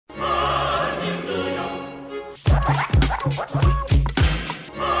Thank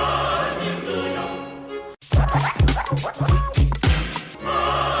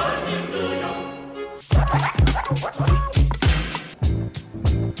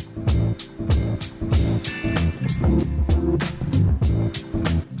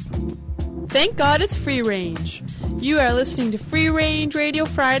God it's free range. You are listening to Free Range Radio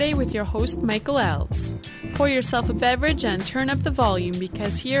Friday with your host, Michael Alves. Pour yourself a beverage and turn up the volume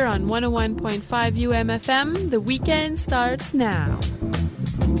because here on 101.5 UMFM, the weekend starts now.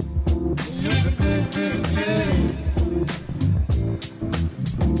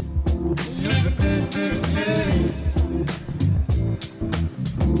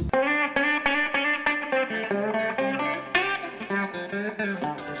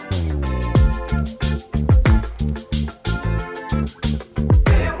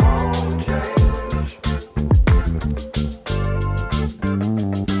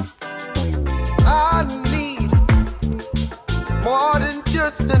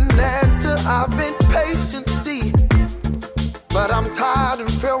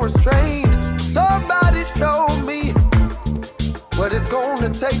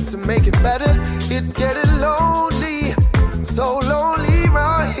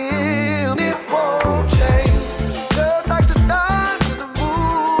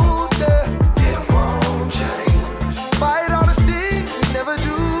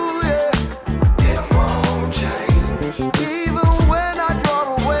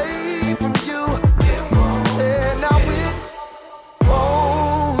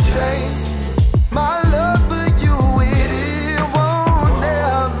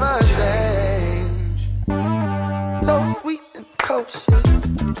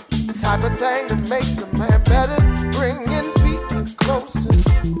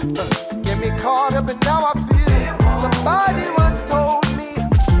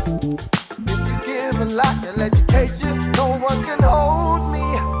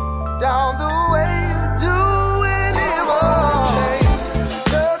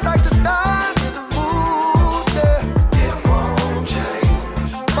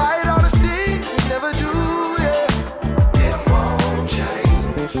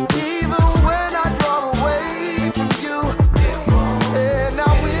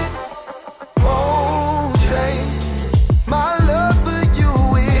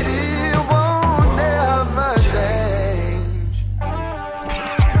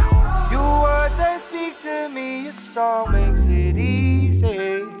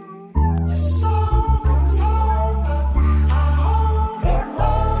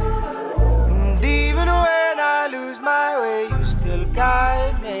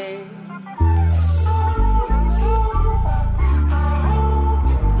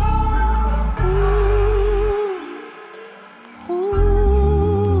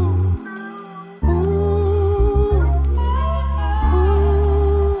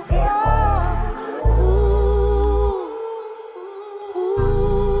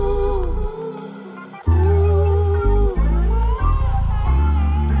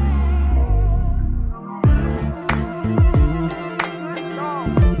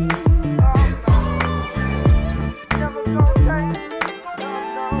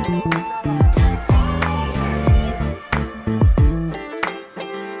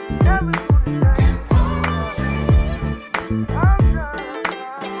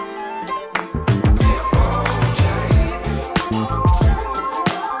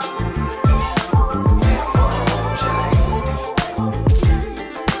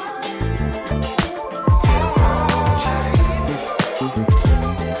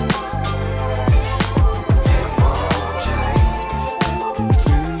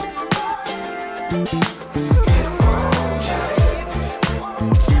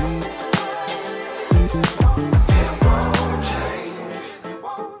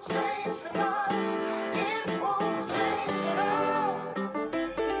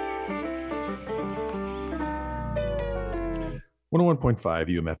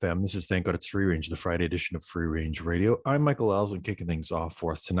 UMFM. This is Thank God It's Free Range, the Friday edition of Free Range Radio. I'm Michael Alves, kicking things off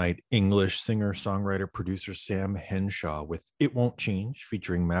for us tonight. English singer, songwriter, producer Sam Henshaw with It Won't Change,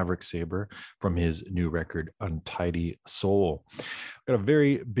 featuring Maverick Sabre from his new record, Untidy Soul. Got a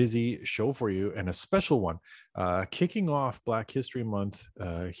very busy show for you and a special one. Kicking off Black History Month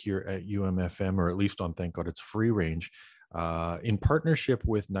here at UMFM, or at least on Thank God It's Free Range. In partnership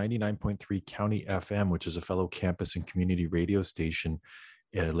with 99.3 County FM, which is a fellow campus and community radio station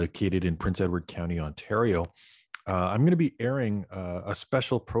located in Prince Edward County, Ontario. I'm going to be airing a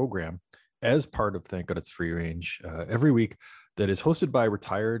special program as part of Thank God It's Free Range every week that is hosted by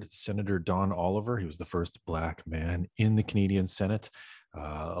retired Senator Don Oliver. He was the first Black man in the Canadian Senate,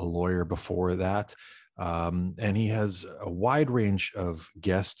 a lawyer before that. And he has a wide range of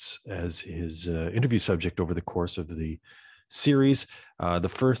guests as his interview subject over the course of the series. The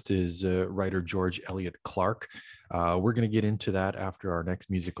first is writer George Elliott Clarke. We're going to get into that after our next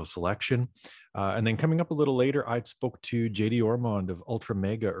musical selection. And then coming up a little later, I spoke to JD Ormond of Ultra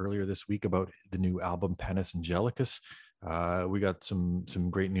Mega earlier this week about the new album Panis Angelicus. We got some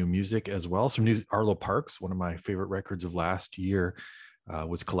great new music as well. Some new Arlo Parks, one of my favorite records of last year,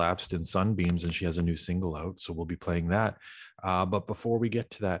 was Collapsed in Sunbeams, and she has a new single out. So we'll be playing that. But before we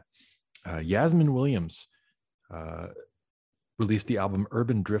get to that, Yasmin Williams released the album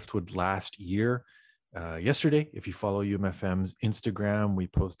Urban Driftwood last year. Yesterday, if you follow UMFM's Instagram, we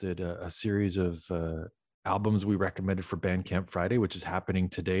posted a series of albums we recommended for Bandcamp Friday, which is happening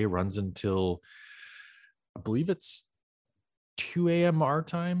today, runs until, I believe it's 2 a.m. our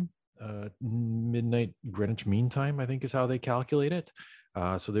time, midnight Greenwich Mean Time, I think is how they calculate it.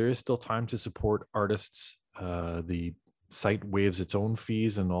 So there is still time to support artists. The site waives its own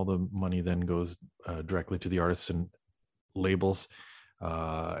fees, and all the money then goes directly to the artists and labels.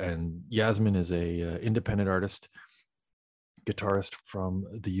 And Yasmin is a independent artist, guitarist from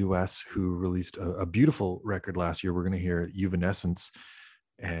the US, who released a beautiful record last year. We're going to hear Evanescence,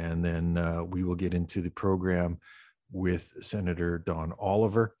 and then we will get into the program with Senator Don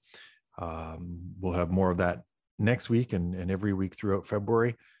Oliver. We'll have more of that next week and every week throughout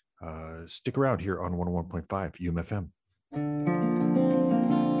February. Stick around here on 101.5 UMFM.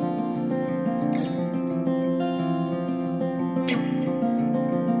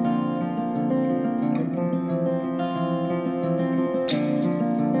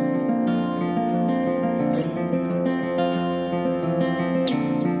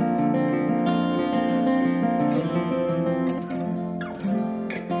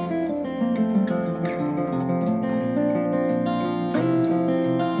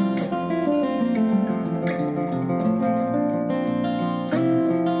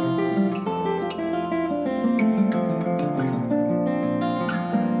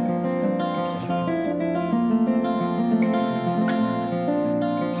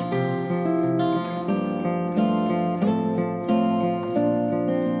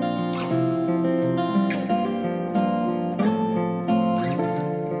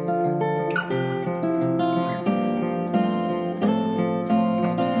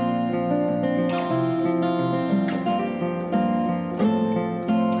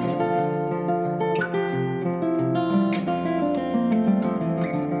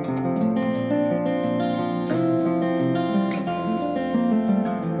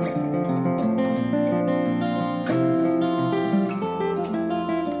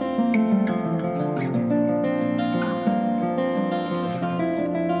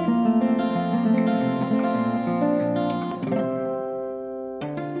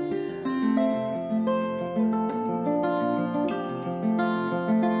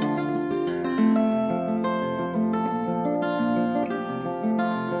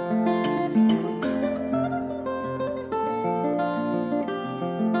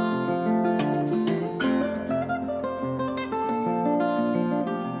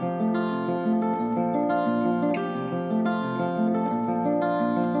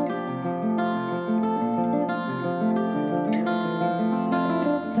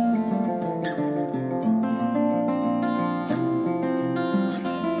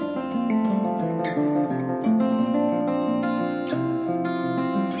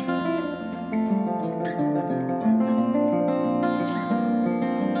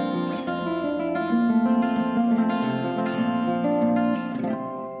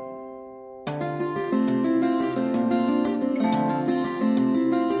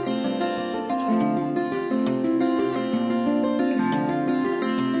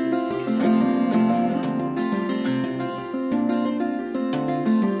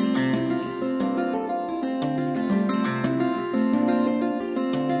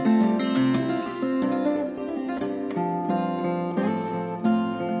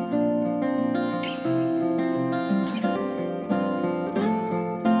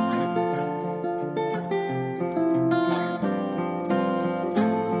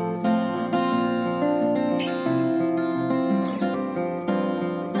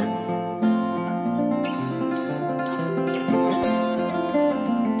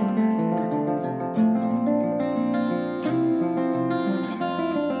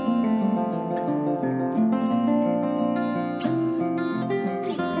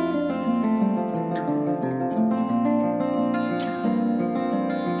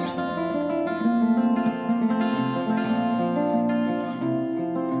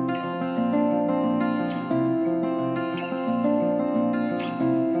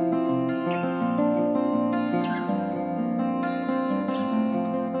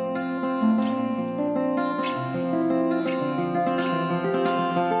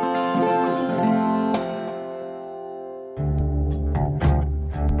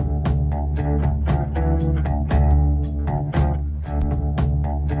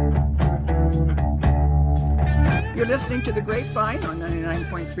 listening to The Grapevine on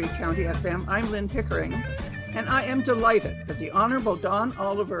 99.3 County FM. I'm Lynn Pickering, and I am delighted that the Honorable Don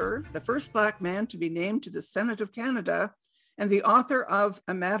Oliver, the first Black man to be named to the Senate of Canada, and the author of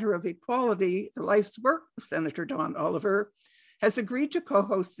A Matter of Equality, the life's work of Senator Don Oliver, has agreed to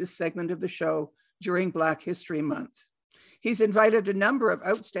co-host this segment of the show during Black History Month. He's invited a number of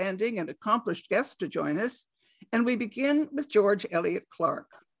outstanding and accomplished guests to join us, and we begin with George Eliot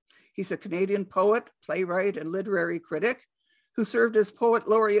Clarke. He's a Canadian poet, playwright, and literary critic who served as Poet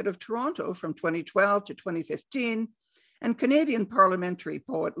Laureate of Toronto from 2012 to 2015 and Canadian Parliamentary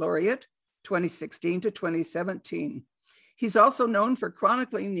Poet Laureate 2016 to 2017. He's also known for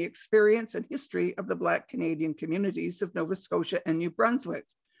chronicling the experience and history of the Black Canadian communities of Nova Scotia and New Brunswick,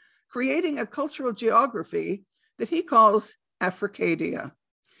 creating a cultural geography that he calls Africadia.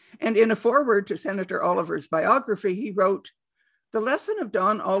 And in a foreword to Senator Oliver's biography, he wrote, "The lesson of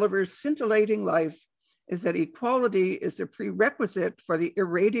Don Oliver's scintillating life is that equality is a prerequisite for the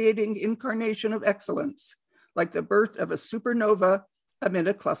irradiating incarnation of excellence, like the birth of a supernova amid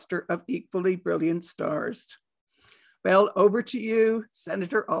a cluster of equally brilliant stars." Well, over to you,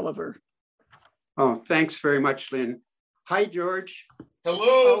 Senator Oliver. Oh, thanks very much, Lynn. Hi, George.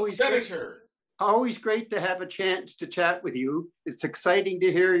 Hello, Senator. Always great to have a chance to chat with you. It's exciting to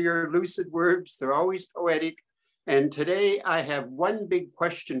hear your lucid words. They're always poetic. And today I have one big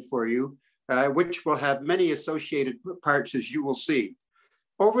question for you, which will have many associated parts, as you will see.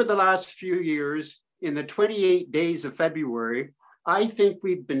 Over the last few years, in the 28 days of February, I think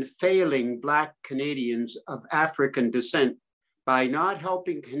we've been failing Black Canadians of African descent by not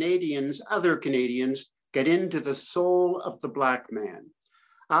helping other Canadians, get into the soul of the Black man.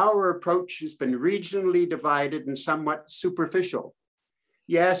 Our approach has been regionally divided and somewhat superficial.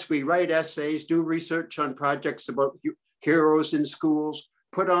 Yes, we write essays, do research on projects about heroes in schools,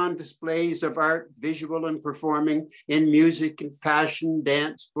 put on displays of art, visual and performing, in music and fashion,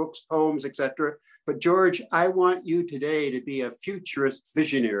 dance, books, poems, etc. But George, I want you today to be a futurist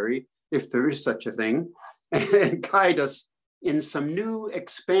visionary, if there is such a thing, and guide us in some new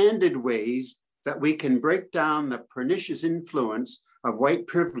expanded ways that we can break down the pernicious influence of white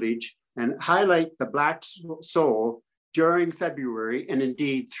privilege and highlight the Black soul during February and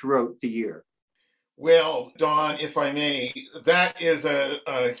indeed throughout the year. Well, Don, if I may, that is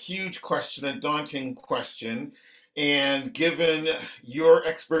a huge question, a daunting question. And given your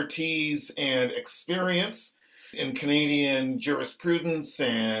expertise and experience in Canadian jurisprudence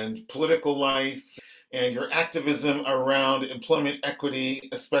and political life, and your activism around employment equity,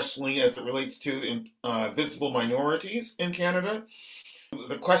 especially as it relates to visible minorities in Canada,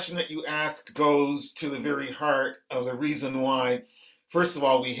 the question that you ask goes to the very heart of the reason why, first of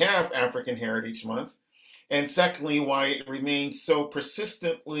all, we have African Heritage Month, and secondly, why it remains so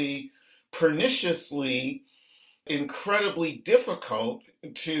persistently, perniciously, incredibly difficult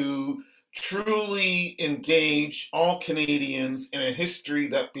to truly engage all Canadians in a history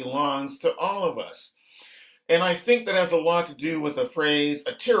that belongs to all of us. And I think that has a lot to do with a phrase,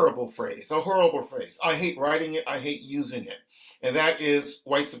 a terrible phrase, a horrible phrase. I hate writing it, I hate using it. And that is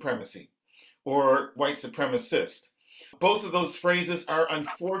white supremacy or white supremacist. Both of those phrases are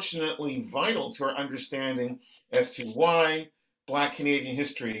unfortunately vital to our understanding as to why Black Canadian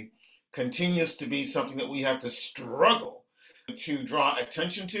history continues to be something that we have to struggle to draw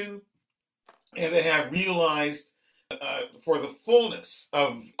attention to and to have realized for the fullness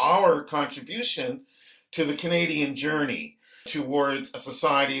of our contribution to the Canadian journey towards a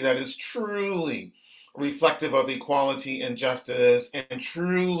society that is truly reflective of equality and justice and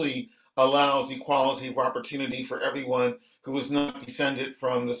truly allows equality of opportunity for everyone who is not descended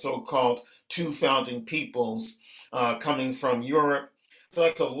from the so-called two founding peoples coming from Europe. So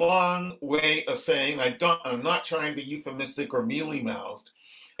that's a long way of saying I'm not trying to be euphemistic or mealy-mouthed.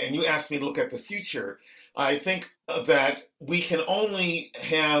 And you asked me to look at the future. I think that we can only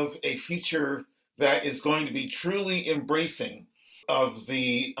have a future that is going to be truly embracing of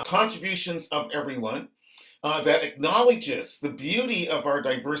the contributions of everyone, that acknowledges the beauty of our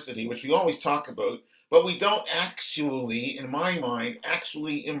diversity, which we always talk about, but we don't actually, in my mind,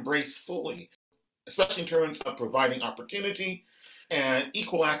 actually embrace fully, especially in terms of providing opportunity and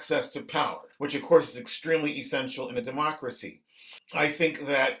equal access to power, which of course is extremely essential in a democracy. I think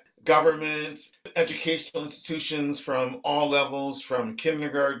that governments, educational institutions from all levels, from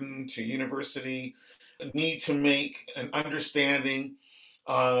kindergarten to university, need to make an understanding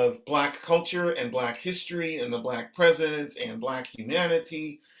of Black culture and Black history and the Black presence and Black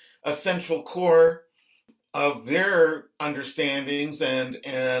humanity a central core of their understandings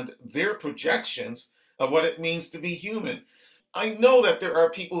and their projections of what it means to be human. I know that there are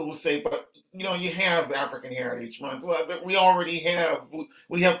people who will say, but you have African Heritage Month. Well, we already have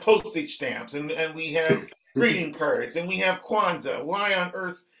postage stamps, and we have greeting cards, and we have Kwanzaa. Why on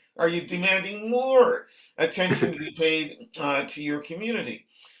earth are you demanding more attention to be paid to your community?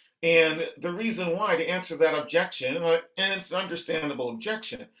 And the reason why, to answer that objection, and it's an understandable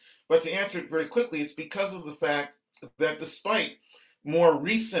objection, but to answer it very quickly, it's because of the fact that despite more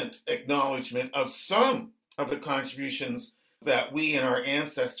recent acknowledgement of some of the contributions that we and our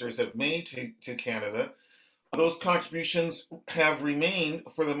ancestors have made to Canada, those contributions have remained,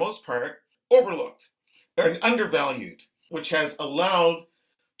 for the most part, overlooked and undervalued, which has allowed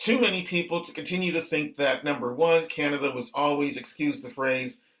too many people to continue to think that, number one, Canada was always, excuse the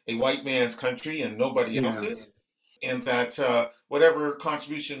phrase, a white man's country and nobody else's, and that whatever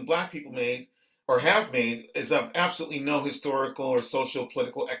contribution Black people made or have made is of absolutely no historical or social,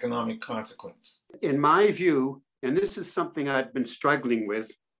 political, economic consequence. In my view, and this is something I've been struggling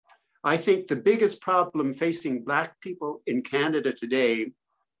with, I think the biggest problem facing Black people in Canada today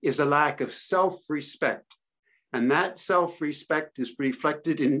is a lack of self-respect. And that self-respect is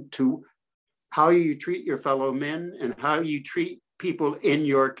reflected into how you treat your fellow men and how you treat people in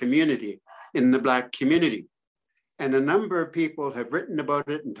your community, in the Black community. And a number of people have written about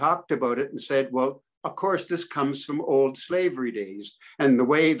it and talked about it and said, well, of course, this comes from old slavery days and the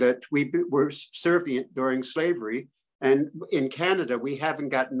way that we were subservient during slavery. And in Canada, we haven't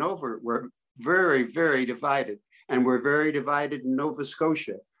gotten over it. We're very, very divided. And we're very divided in Nova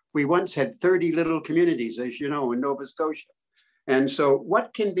Scotia. We once had 30 little communities, as you know, in Nova Scotia. And so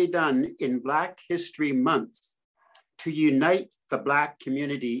what can be done in Black History Month to unite the Black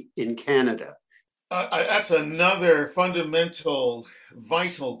community in Canada? That's another fundamental,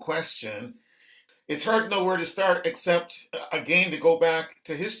 vital question. It's hard to know where to start, except, again, to go back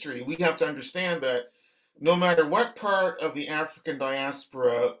to history. We have to understand that no matter what part of the African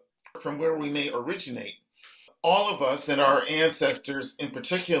diaspora from where we may originate, all of us and our ancestors in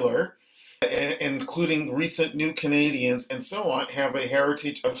particular, including recent new Canadians and so on, have a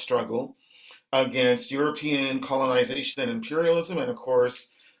heritage of struggle against European colonization and imperialism, and of course,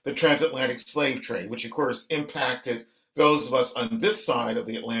 the transatlantic slave trade, which of course impacted those of us on this side of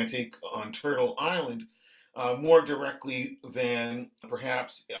the Atlantic, on Turtle Island, more directly than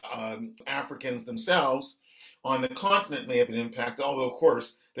perhaps Africans themselves on the continent may have been impacted, although of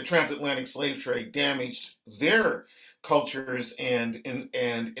course the transatlantic slave trade damaged their cultures and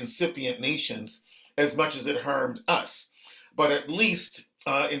incipient nations as much as it harmed us. But at least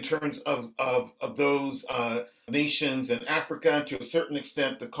in terms of those nations in Africa, to a certain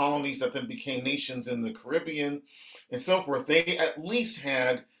extent, the colonies that then became nations in the Caribbean and so forth, they at least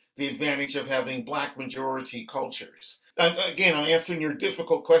had the advantage of having Black majority cultures. Again, I'm answering your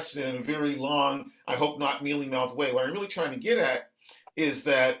difficult question in a very long, I hope not mealy-mouthed way. What I'm really trying to get at is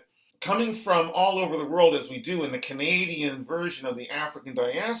that coming from all over the world, as we do in the Canadian version of the African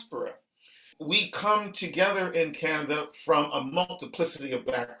diaspora, we come together in Canada from a multiplicity of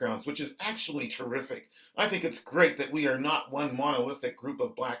backgrounds, which is actually terrific. I think it's great that we are not one monolithic group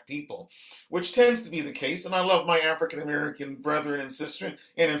of Black people, which tends to be the case. And I love my African-American brethren and sisters.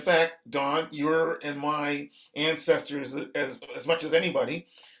 And in fact, Don, your and my ancestors, as much as anybody,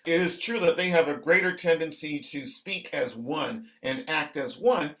 it is true that they have a greater tendency to speak as one and act as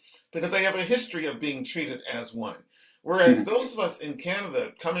one because they have a history of being treated as one. Whereas those of us in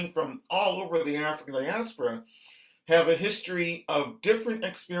Canada, coming from all over the African diaspora, have a history of different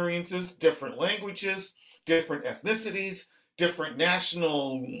experiences, different languages, different ethnicities, different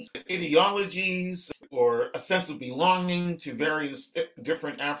national ideologies, or a sense of belonging to various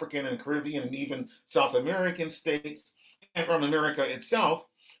different African and Caribbean and even South American states, and from America itself,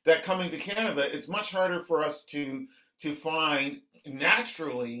 that coming to Canada, it's much harder for us to find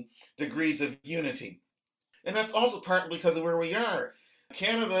naturally degrees of unity. And that's also partly because of where we are.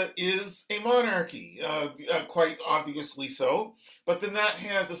 Canada is a monarchy, quite obviously so, but then that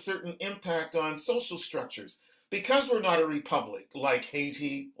has a certain impact on social structures. Because we're not a republic like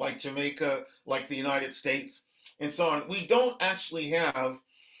Haiti, like Jamaica, like the United States, and so on, we don't actually have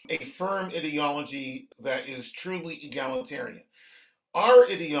a firm ideology that is truly egalitarian. Our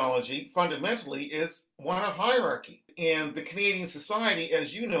ideology, fundamentally, is one of hierarchy. And the Canadian society,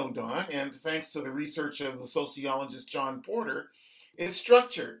 as you know, Don, and thanks to the research of the sociologist John Porter, is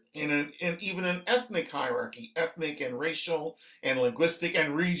structured in even an ethnic hierarchy, ethnic and racial and linguistic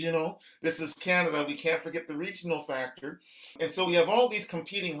and regional. This is Canada. We can't forget the regional factor. And so we have all these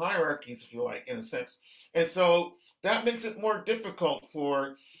competing hierarchies, if you like, in a sense. And so that makes it more difficult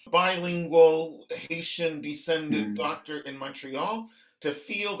for bilingual Haitian-descended doctor in Montreal to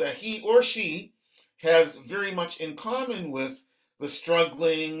feel that he or she has very much in common with the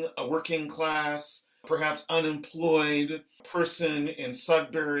struggling, working class, perhaps unemployed person in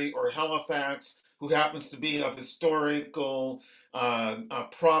Sudbury or Halifax who happens to be of historical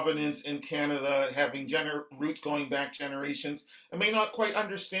provenance in Canada, having roots going back generations, and may not quite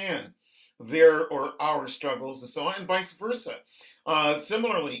understand their or our struggles and so on, and vice versa.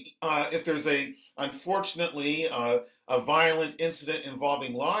 Similarly, if there's unfortunately, a violent incident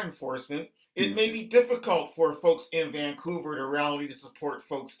involving law enforcement, it may be difficult for folks in Vancouver to rally to support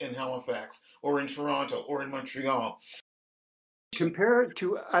folks in Halifax or in Toronto or in Montreal. Compare it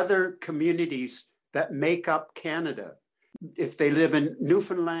to other communities that make up Canada. If they live in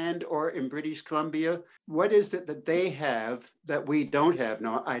Newfoundland or in British Columbia, what is it that they have that we don't have?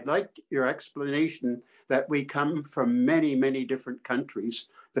 Now, I'd like your explanation that we come from many, many different countries.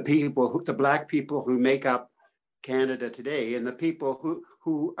 The Black people who make up Canada today, and the people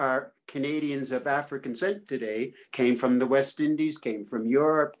who are Canadians of African descent today came from the West Indies, came from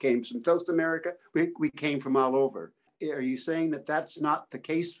Europe, came from South America. We came from all over. Are you saying that that's not the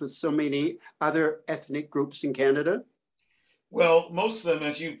case with so many other ethnic groups in Canada? Well, most of them,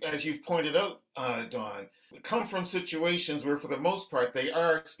 as you've pointed out, Don, come from situations where, for the most part, they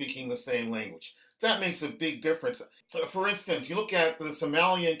are speaking the same language. That makes a big difference. For instance, you look at the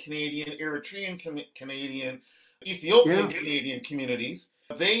Somalian Canadian, Eritrean Canadian, Ethiopian Canadian communities.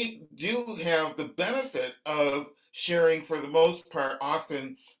 They do have the benefit of sharing, for the most part,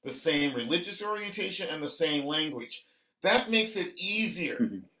 often the same religious orientation and the same language. That makes it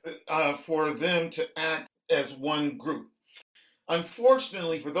easier for them to act as one group.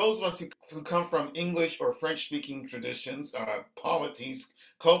 Unfortunately, for those of us who come from English or French-speaking traditions, polities,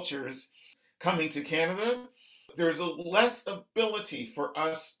 cultures, coming to Canada, there's a less ability for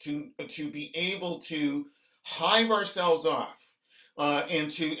us to be able to hive ourselves off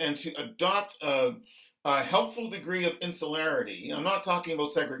and to adopt a helpful degree of insularity. I'm not talking about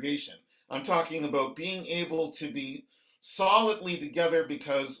segregation. I'm talking about being able to be solidly together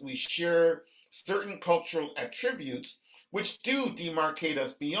because we share certain cultural attributes which do demarcate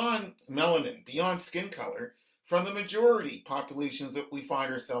us beyond melanin, beyond skin color, from the majority populations that we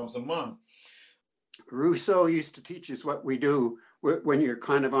find ourselves among. Rousseau used to teach us what we do when you're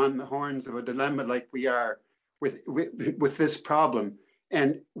kind of on the horns of a dilemma like we are with this problem.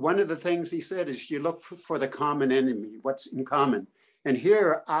 And one of the things he said is you look for the common enemy, what's in common. And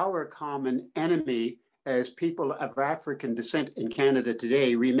here, our common enemy as people of African descent in Canada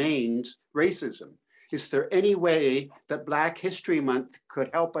today remains racism. Is there any way that Black History Month could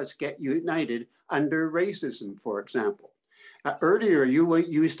help us get united under racism, for example? Earlier, you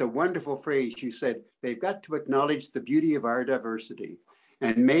used a wonderful phrase. You said, they've got to acknowledge the beauty of our diversity.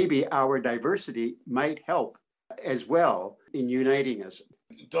 And maybe our diversity might help as well in uniting us.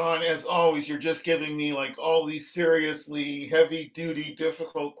 Don, as always, you're just giving me like all these seriously heavy-duty,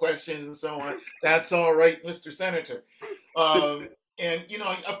 difficult questions and so on. That's all right, Mr. Senator. And, you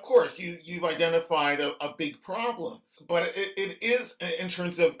know, of course, you've identified a big problem, but it is in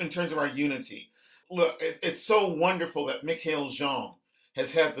terms of our unity. Look, it's so wonderful that Michaël Jean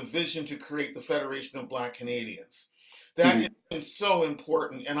has had the vision to create the Federation of Black Canadians. That is so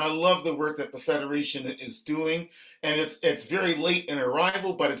important, and I love the work that the Federation is doing, and it's very late in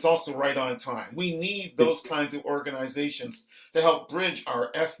arrival, but it's also right on time. We need those kinds of organizations to help bridge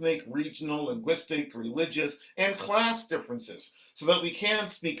our ethnic, regional, linguistic, religious, and class differences so that we can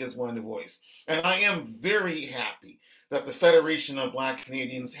speak as one voice. And I am very happy that the Federation of Black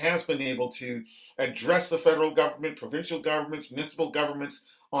Canadians has been able to address the federal government, provincial governments, municipal governments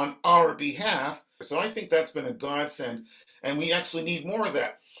on our behalf. So I think that's been a godsend, and we actually need more of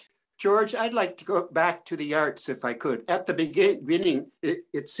that. George, I'd like to go back to the arts if I could. At the beginning,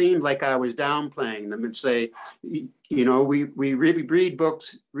 it seemed like I was downplaying them and say, you know, we read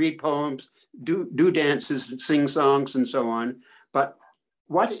books, read poems, do dances, sing songs and so on. But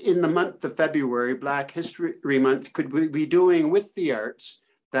what in the month of February, Black History Month, could we be doing with the arts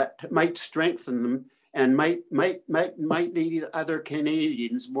that might strengthen them and might lead other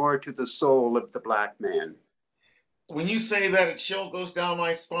Canadians more to the soul of the Black man? When you say that, a chill goes down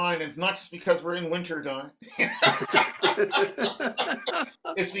my spine. It's not just because we're in winter, Don.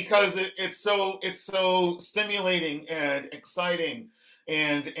 It's because it's so stimulating and exciting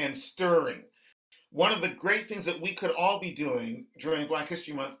and stirring. One of the great things that we could all be doing during Black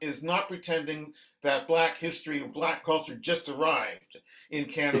History Month is not pretending that Black history or Black culture just arrived in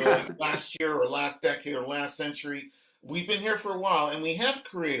Canada last year or last decade or last century. We've been here for a while, and we have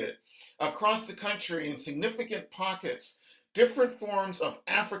created across the country in significant pockets different forms of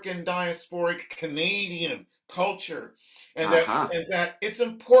African diasporic Canadian culture, and that it's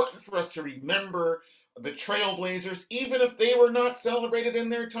important for us to remember the trailblazers, even if they were not celebrated in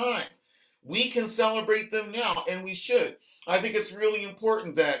their time. We can celebrate them now, and we should. I think it's really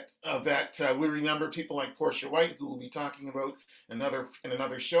important that we remember people like Portia White, who we'll be talking about in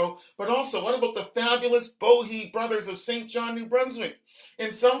another show. But also, what about the fabulous Bohe brothers of St. John, New Brunswick?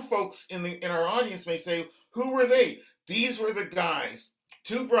 And some folks in our audience may say, who were they? These were the guys,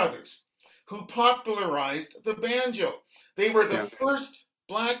 two brothers, who popularized the banjo. They were the first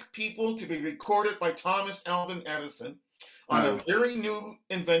Black people to be recorded by Thomas Alva Edison on a very new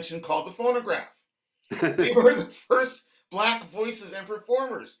invention called the phonograph. They were the first Black voices and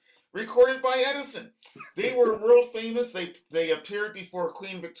performers recorded by Edison. They were world famous. They appeared before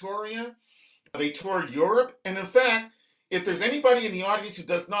Queen Victoria. They toured Europe. And in fact, if there's anybody in the audience who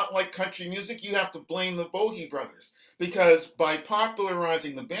does not like country music, you have to blame the Bohe brothers, because by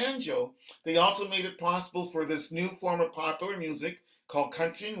popularizing the banjo, they also made it possible for this new form of popular music called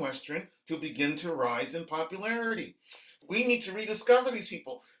country and western to begin to rise in popularity. We need to rediscover these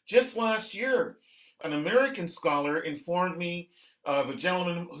people. Just last year, an American scholar informed me of a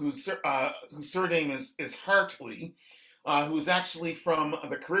gentleman whose surname is Hartley, who is actually from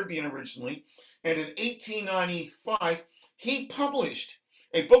the Caribbean originally. And in 1895, he published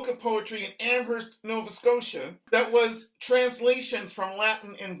a book of poetry in Amherst, Nova Scotia, that was translations from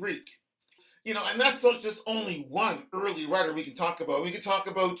Latin and Greek. And that's just only one early writer we can talk about. We could talk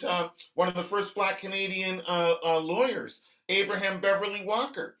about one of the first Black Canadian lawyers, Abraham Beverly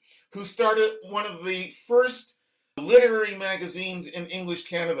Walker, who started one of the first literary magazines in English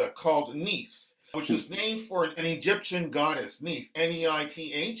Canada called Neith, which was named for an Egyptian goddess, Neith,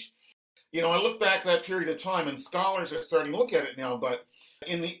 Neith. I look back at that period of time, and scholars are starting to look at it now, but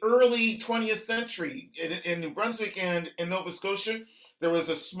in the early 20th century, in New Brunswick and in Nova Scotia, there was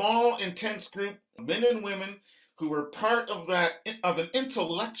a small, intense group, men and women, who were part of an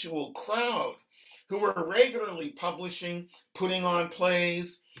intellectual crowd, who were regularly publishing, putting on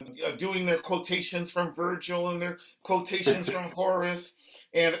plays, doing their quotations from Virgil and their quotations from Horace,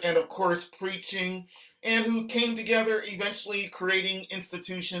 and of course preaching, and who came together eventually creating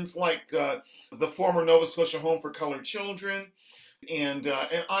institutions like the former Nova Scotia Home for Colored Children, and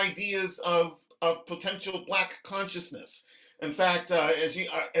ideas of potential Black consciousness. In fact, as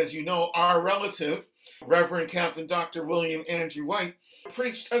you know, our relative, Reverend Captain Dr. William Andrew White,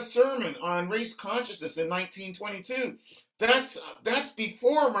 preached a sermon on race consciousness in 1922. That's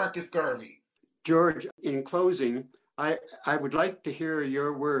before Marcus Garvey. George, in closing, I would like to hear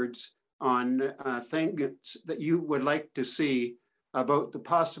your words on things that you would like to see about the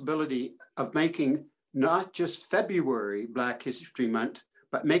possibility of making not just February Black History Month,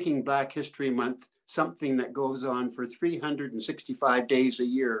 but making Black History Month something that goes on for 365 days a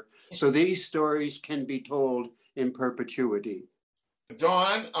year, so these stories can be told in perpetuity.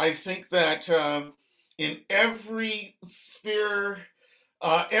 Don, I think that in every sphere,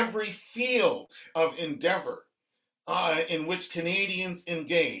 every field of endeavor in which Canadians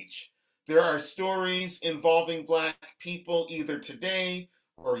engage, there are stories involving Black people either today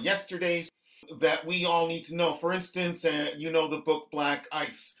or yesterday that we all need to know. For instance, the book Black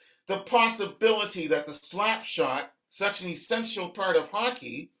Ice. The possibility that the slap shot, such an essential part of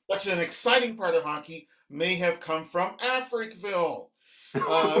hockey, such an exciting part of hockey, may have come from Africville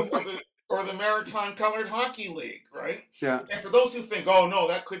or the Maritime Colored Hockey League, right? Yeah. And for those who think, oh no,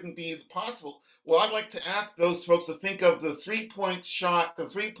 that couldn't be possible, well, I'd like to ask those folks to think of the three-point shot, the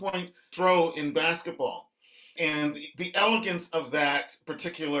three-point throw in basketball, and the elegance of that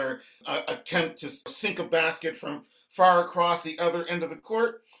particular attempt to sink a basket from far across the other end of the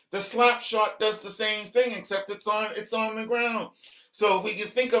court. The slap shot does the same thing, except it's on the ground. So we can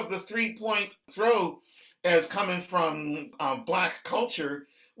think of the three-point throw as coming from Black culture.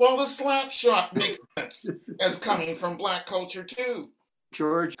 Well, the slap shot makes sense as coming from Black culture too.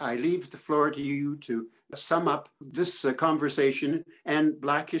 George, I leave the floor to you to sum up this conversation and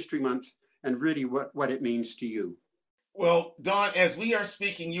Black History Month and really what it means to you. Well, Don, as we are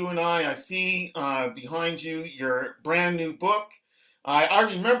speaking, you and I see behind you your brand new book. I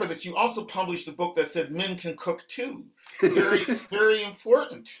remember that you also published a book that said men can cook too. Very, very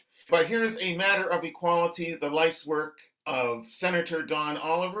important. But here's A Matter of Equality, the life's work of Senator Don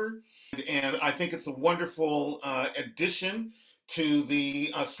Oliver. And I think it's a wonderful addition to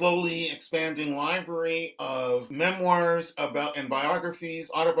the slowly expanding library of memoirs about and biographies,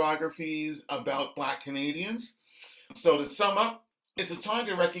 autobiographies about Black Canadians. So to sum up, it's a time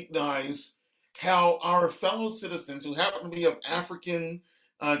to recognize how our fellow citizens who happen to be of African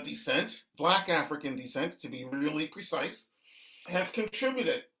descent, Black African descent to be really precise, have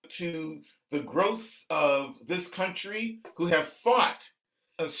contributed to the growth of this country, who have fought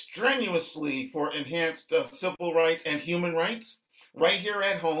strenuously for enhanced civil rights and human rights right here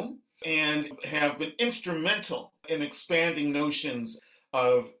at home, and have been instrumental in expanding notions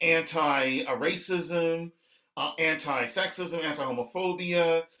of anti-racism, anti-sexism,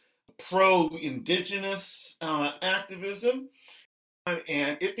 anti-homophobia, pro-indigenous activism.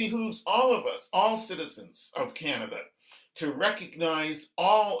 And it behooves all of us, all citizens of Canada, to recognize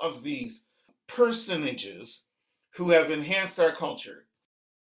all of these personages who have enhanced our culture.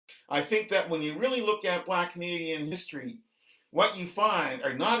 I think that when you really look at Black Canadian history, what you find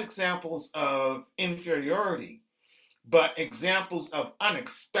are not examples of inferiority, but examples of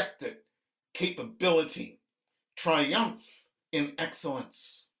unexpected capability, triumph in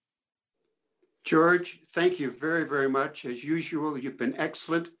excellence. George, thank you very, very much. As usual, you've been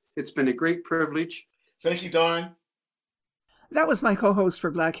excellent. It's been a great privilege. Thank you, Don. That was my co-host for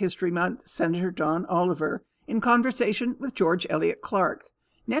Black History Month, Senator Don Oliver, in conversation with George Elliott Clark.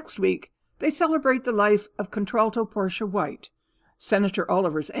 Next week, they celebrate the life of Contralto Portia White, Senator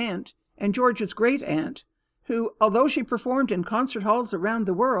Oliver's aunt and George's great-aunt, who, although she performed in concert halls around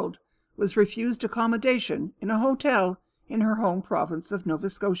the world, was refused accommodation in a hotel in her home province of Nova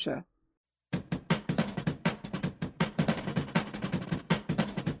Scotia.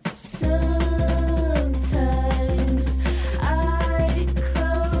 Sun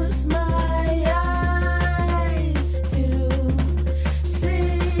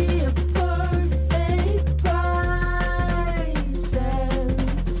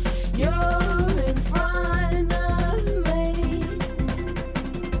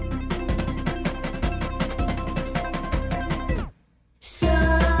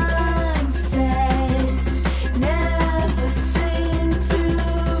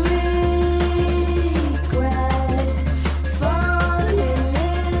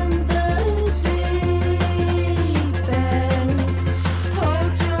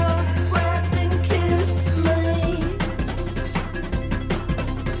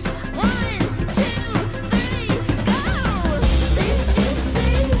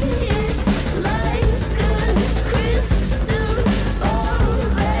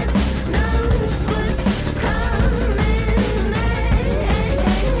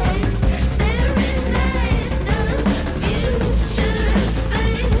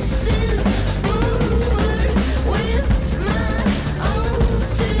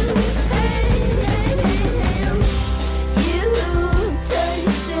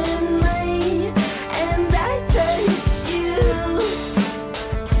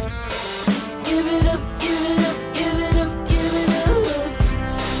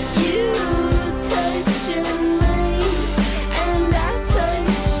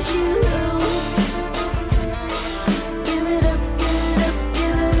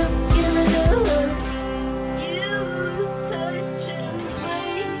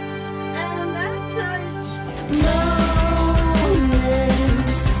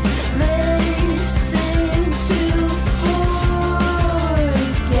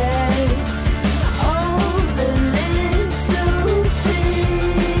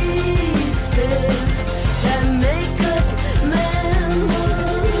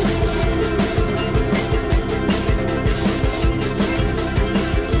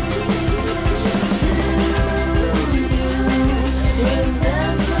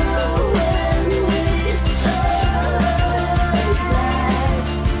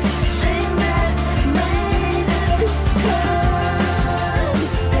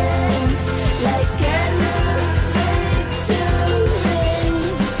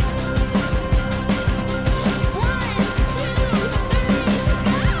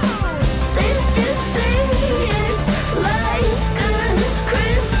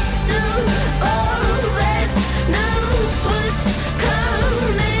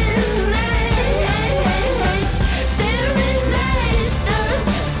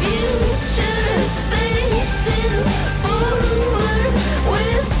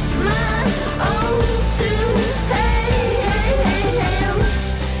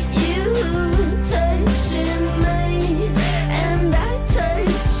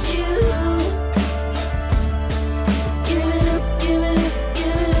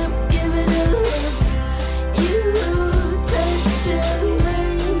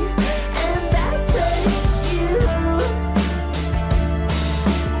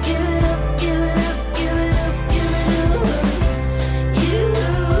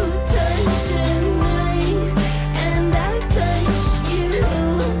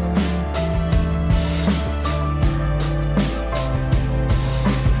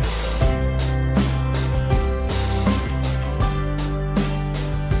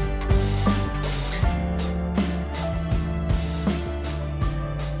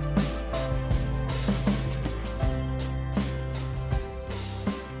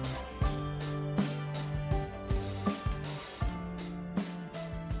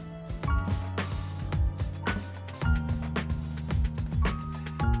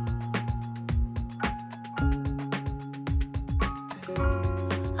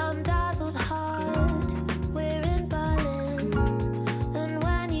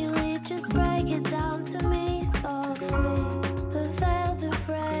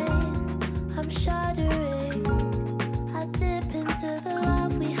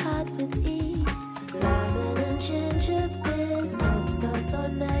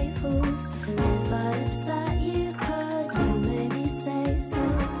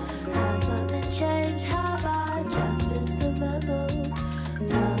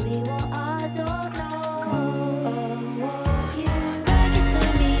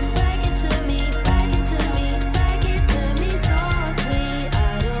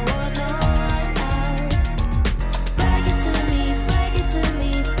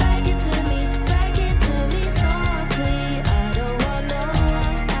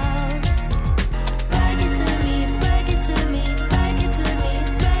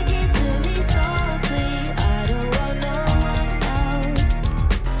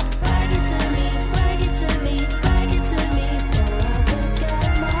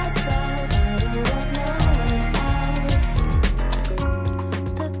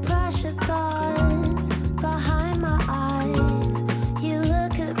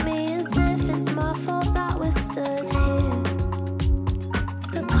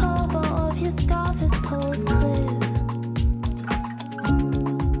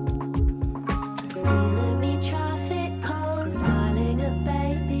stealing me traffic cones, smiling at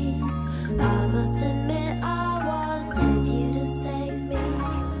babies. I must admit I wanted you to save me.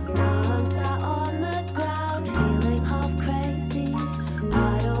 Now I'm sat on the ground, feeling half crazy.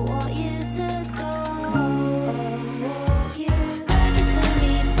 I don't want you to go. Won't you break it to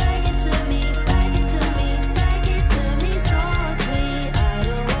me, break it to me, break it to me, break it to me softly. I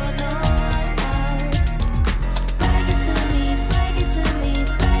don't want no one else. Break it to me, break it to me,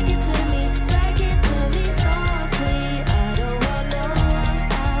 break it to me, break it to me softly. I don't want no one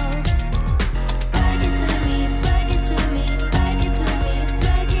else. Break it to me, break it to me, break it to me,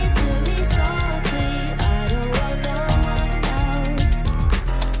 break it to me softly. I don't want no one else.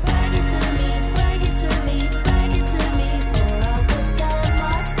 Break it to me, break it to me, break it to me, or I'll forget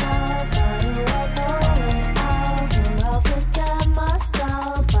myself. I don't want no one else, or I'll forget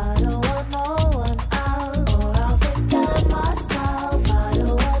myself. I don't want no one else, or I'll forget myself. I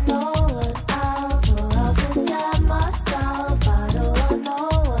don't want no one else, or I'll forget myself. I don't want no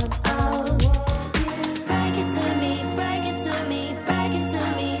one else. Break it to me, break it to me, break it to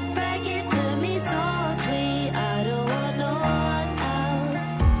me, break it to me softly. I don't want no one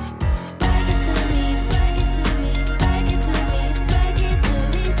else. Break it to me, break it to me, break it to me, break it to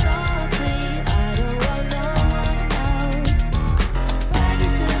me softly. I don't want no one else. Break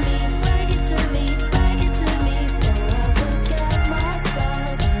it to me, break it to me, break it to me, or I'll forget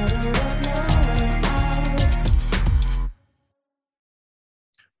myself. I don't want no one else.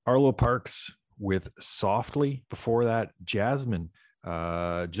 Arlo Parks with Softly. Before that, Jasmine,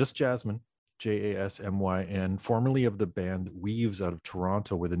 just Jasmine, Jasmyn, formerly of the band Weaves out of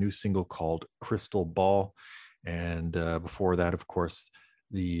Toronto, with a new single called Crystal Ball. And before that, of course,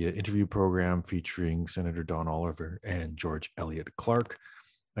 the interview program featuring Senator Don Oliver and George Elliott Clark.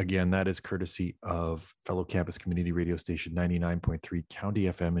 Again, that is courtesy of fellow campus community radio station 99.3 County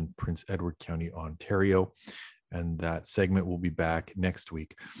FM in Prince Edward County, Ontario. And that segment will be back next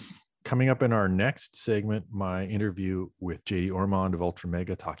week. Coming up in our next segment, my interview with JD Ormond of Ultra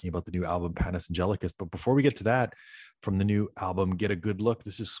Mega, talking about the new album Panis Angelicus. But before we get to that, from the new album Get a Good Look,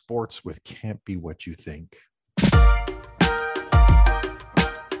 this is Sports with Can't Be What You Think.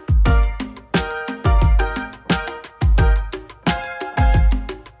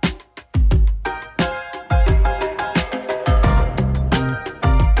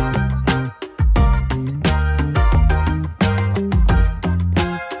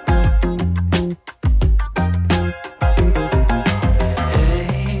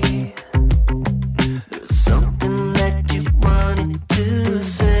 Hey, there's something that you wanted to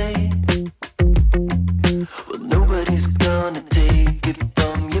say. Well, nobody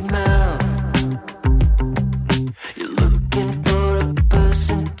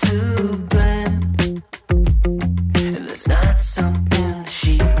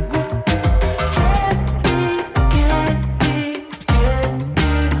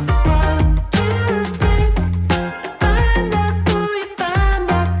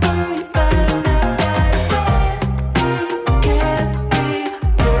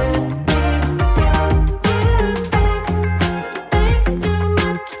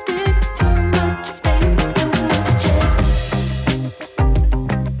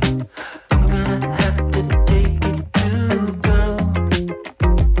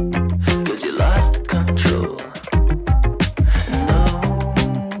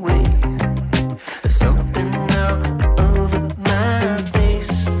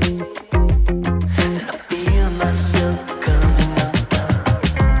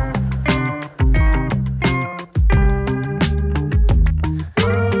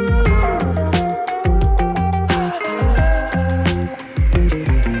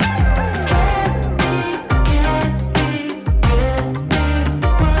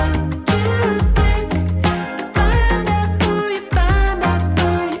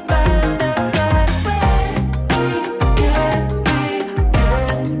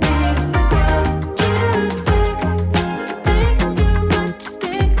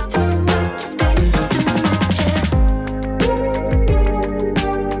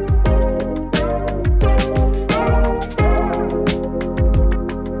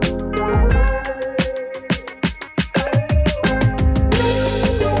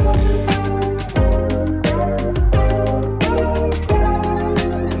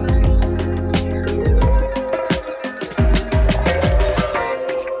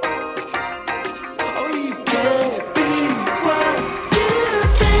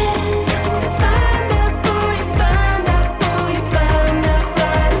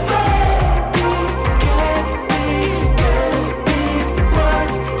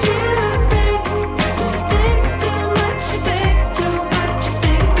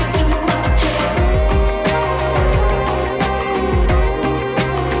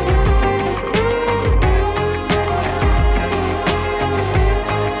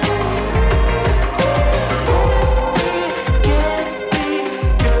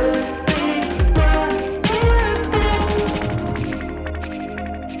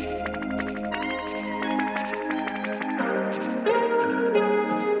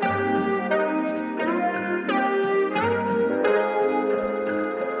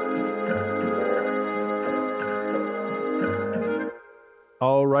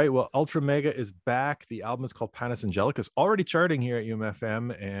All right. Well, Ultra Mega is back. The album is called Panis Angelicus, already charting here at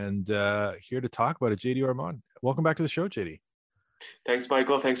UMFM, and here to talk about it, JD Armand. Welcome back to the show, JD. Thanks,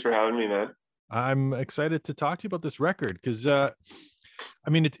 Michael. Thanks for having me, man. I'm excited to talk to you about this record because, I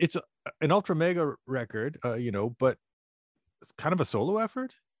mean, it's an Ultra Mega record, but it's kind of a solo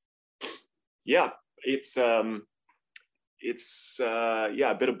effort. Yeah, it's a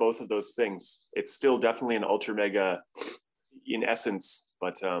bit of both of those things. It's still definitely an Ultra Mega in essence,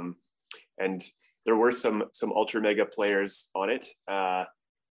 but and there were some Ultra Mega players on it,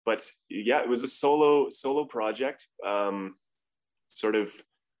 but yeah, it was a solo project, sort of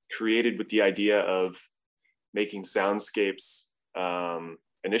created with the idea of making soundscapes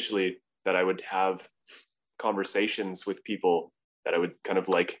initially, that I would have conversations with people that I would kind of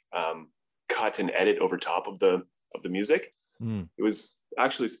like cut and edit over top of the music. It was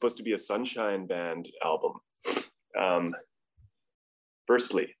actually supposed to be a Sunshine Band album,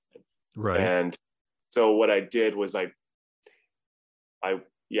 firstly. Right. And so what I did was I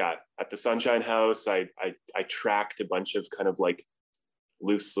at the Sunshine House, I tracked a bunch of kind of like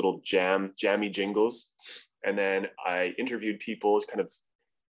loose little jammy jingles. And then I interviewed people, kind of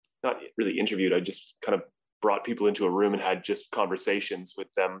not really interviewed, I just kind of brought people into a room and had just conversations with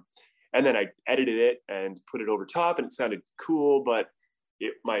them. And then I edited it and put it over top, and it sounded cool, but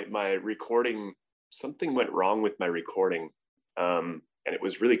my recording, something went wrong with my recording. And it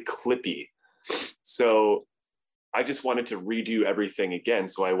was really clippy. So I just wanted to redo everything again.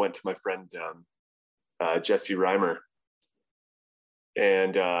 So I went to my friend, Jesse Reimer,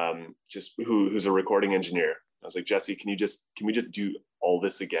 and just who's a recording engineer. I was like, Jesse, can we just do all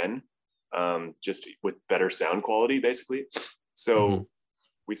this again? Just with better sound quality, basically. So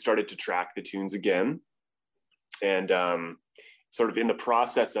we started to track the tunes again. And sort of in the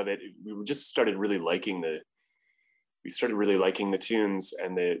process of it, we started really liking the tunes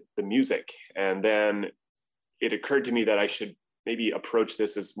and the music. And then it occurred to me that I should maybe approach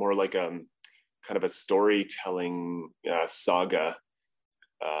this as more like kind of a storytelling saga,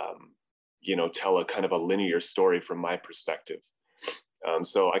 tell a kind of a linear story from my perspective.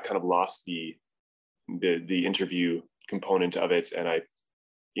 So I kind of lost the interview component of it, and I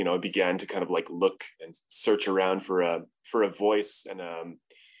began to kind of like look and search around for a voice and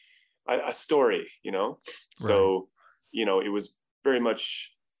a story, So, right. It was very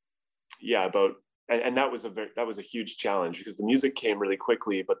much, about, and that was a huge challenge, because the music came really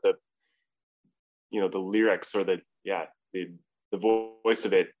quickly, but the lyrics or the voice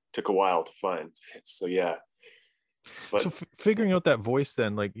of it took a while to find. So, yeah. But so figuring out that voice,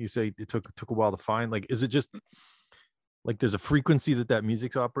 then, like you say, it took a while to find. Like, is it just like there's a frequency that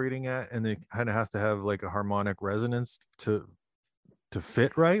music's operating at, and it kind of has to have like a harmonic resonance to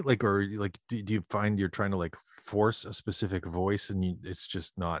fit, right? Like, or like, do you find you're trying to like force a specific voice and it's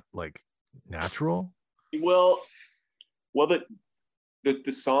just not like natural? Well, the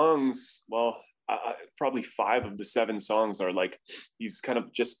songs, probably 5 of the 7 songs are like these kind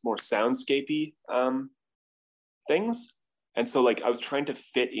of just more soundscapey things. And so like I was trying to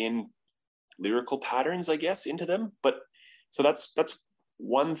fit in lyrical patterns, I guess, into them. But so that's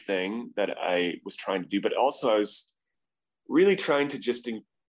one thing that I was trying to do. But also I was really trying to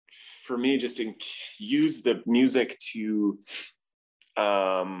use the music to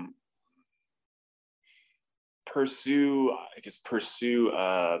pursue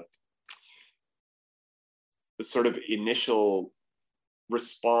the sort of initial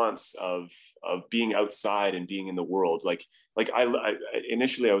response of being outside and being in the world. Like I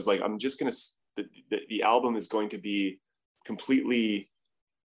initially I was like, I'm just gonna the album is going to be completely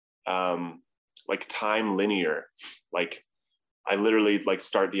like time linear. Like I literally like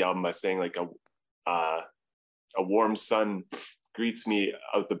start the album by saying like a warm sun greets me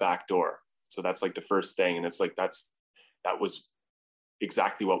out the back door. So that's like the first thing, and it's like that was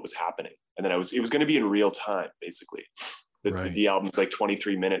exactly what was happening. And then it was going to be in real time, basically. The album's like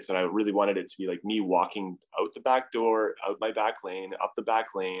 23 minutes, and I really wanted it to be like me walking out the back door, out my back lane, up the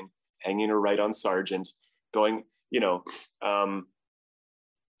back lane, hanging a right on Sargent, going,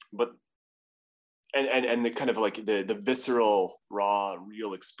 but and the kind of like the visceral, raw,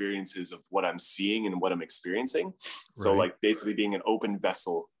 real experiences of what I'm seeing and what I'm experiencing. So like basically being an open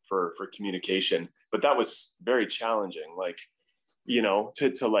vessel for communication. But that was very challenging, like,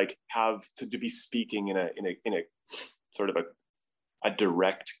 to like have to be speaking in a sort of a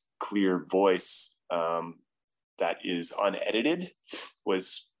direct, clear voice that is unedited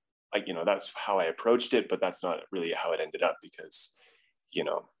was like, that's how I approached it, but that's not really how it ended up, because,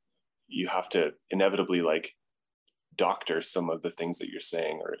 you have to inevitably like doctor some of the things that you're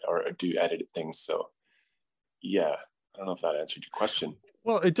saying or do edited things. So yeah, I don't know if that answered your question.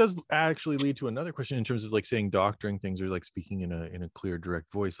 Well, it does actually lead to another question in terms of like saying doctoring things or like speaking in a clear,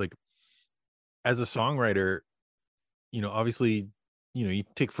 direct voice. Like as a songwriter, obviously, you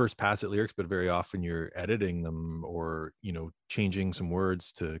take first pass at lyrics, but very often you're editing them or, changing some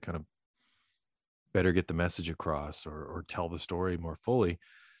words to kind of better get the message across or tell the story more fully.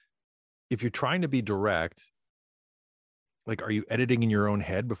 If you're trying to be direct, like, are you editing in your own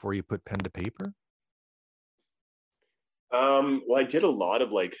head before you put pen to paper? Well, I did a lot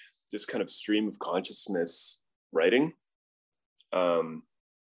of like just kind of stream of consciousness writing. And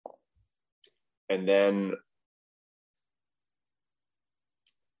then,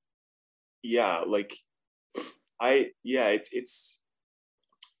 yeah, like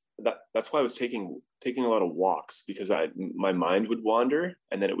that's why I was taking a lot of walks, because my mind would wander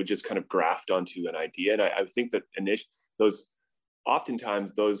and then it would just kind of graft onto an idea. And I think that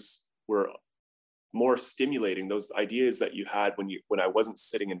oftentimes those were more stimulating, those ideas that you had when I wasn't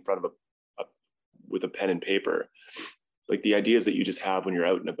sitting in front of with a pen and paper, like the ideas that you just have when you're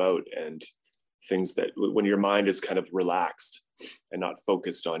out and about, and things that when your mind is kind of relaxed and not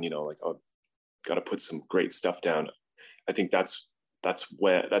focused on, like, oh, got to put some great stuff down. I think those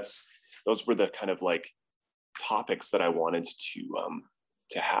were the kind of like topics that I wanted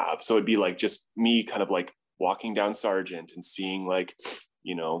to have. So it'd be like just me kind of like walking down Sargent and seeing like,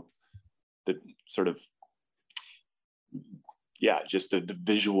 the sort of, just the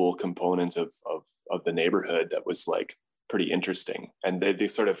visual components of the neighborhood that was like pretty interesting. And the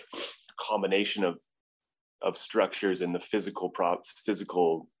sort of combination of structures and the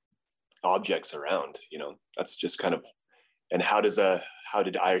physical objects around, that's just kind of, and how did I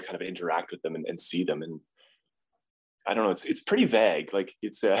kind of interact with them and see them? And I don't know, it's pretty vague. Like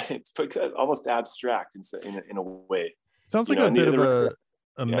it's almost abstract in a way. Sounds like a bit of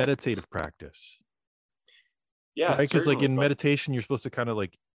a meditative practice. Yeah, right? Because like in certainly. meditation, you're supposed to kind of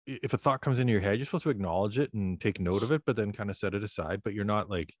like, if a thought comes into your head, you're supposed to acknowledge it and take note of it, but then kind of set it aside. But you're not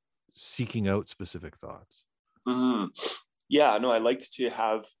like seeking out specific thoughts. Mm-hmm. Yeah, no, I liked to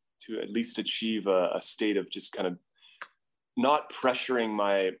at least achieve a state of just kind of not pressuring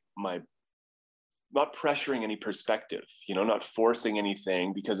not pressuring any perspective, not forcing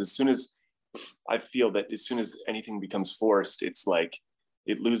anything, because as soon as anything becomes forced, it's like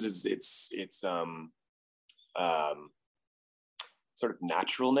it loses its sort of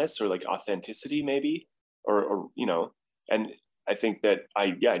naturalness or like authenticity maybe, or and I think that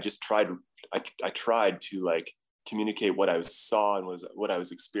I just tried to like communicate what I saw and what I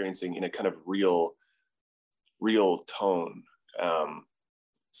was experiencing in a kind of real tone.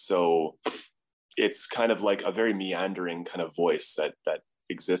 So it's kind of like a very meandering kind of voice that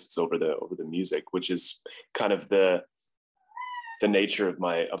exists over the music, which is kind of the nature of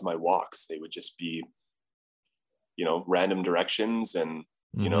my walks. They would just be, random directions and,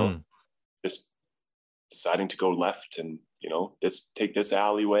 just deciding to go left and, take this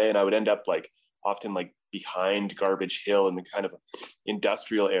alleyway. And I would end up like often like behind Garbage Hill in the kind of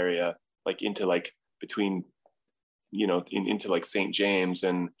industrial area, like into like between, into like St. James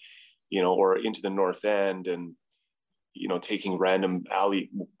and, or into the North End and, taking random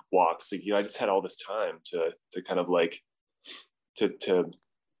alley walks. Like, I just had all this time to kind of like, to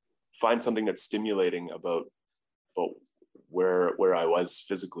find something that's stimulating about where I was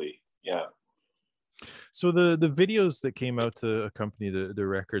physically. Yeah. So the videos that came out to accompany the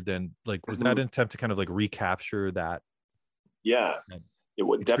record, then like, was that an attempt to kind of like recapture that? Yeah,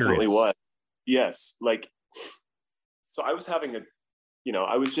 it definitely was. Yes. Like, so I was having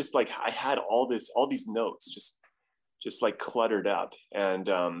I was just like, I had all these notes just like cluttered up, and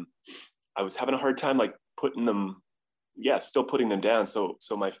I was having a hard time like still putting them down. So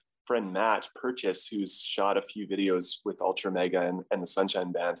my friend Matt Purchase, who's shot a few videos with Ultra Mega and the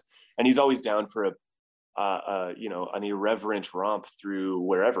Sunshine Band, and he's always down for an irreverent romp through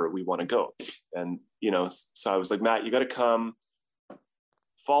wherever we want to go. And so I was like, Matt, you got to come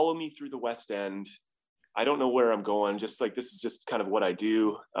follow me through the West End. I don't know where I'm going. Just like, this is just kind of what I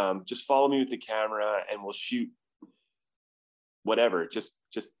do. Just follow me with the camera and we'll shoot whatever, just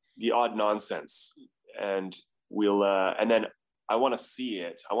the odd nonsense. And we'll, and then I want to see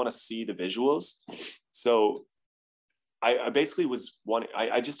it. I want to see the visuals. So I basically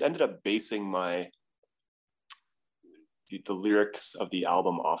I just ended up basing the lyrics of the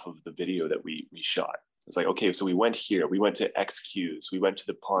album off of the video that we shot. It's like, okay, so we went here, we went to XQ's, we went to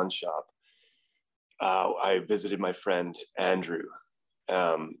the pawn shop. I visited my friend Andrew,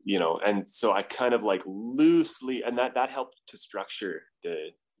 and so I kind of like loosely, and that helped to structure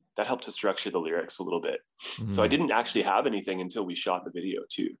the lyrics a little bit. Mm-hmm. So I didn't actually have anything until we shot the video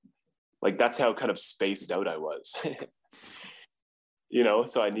too. Like, that's how kind of spaced out I was. you know,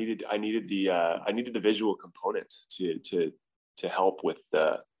 so I needed the visual components to help with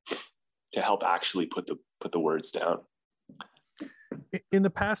to help actually put the words down. In the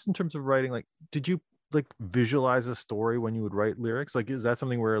past, in terms of writing, like, did you like visualize a story when you would write lyrics? Like, is that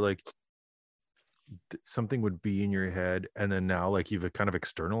something where like something would be in your head and then now like you've kind of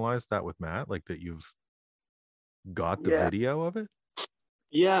externalized that with Matt, like that you've got the video of it?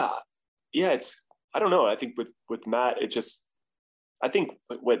 Yeah, it's, I don't know, I think with Matt, it just, I think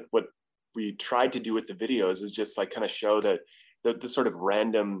what we tried to do with the videos is just like kind of show that the sort of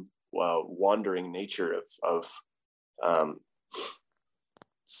random wandering nature of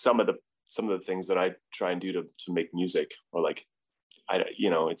some of the things that I try and do to make music, or like,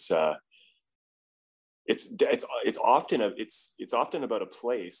 it's often about a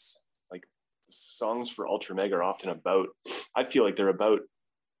place. Like the songs for Ultra Mega are often about, I feel like they're about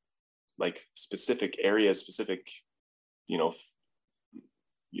like specific areas, specific,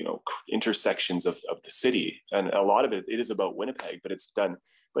 intersections of the city. And a lot of it is about Winnipeg, but it's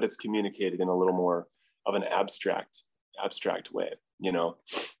communicated in a little more of an abstract way. I'll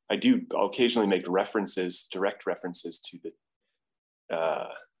occasionally make direct references to the,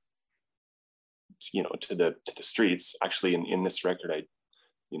 to the streets. Actually, in this record, I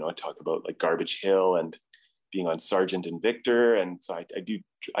talk about like Garbage Hill and being on Sargent and Victor, and so I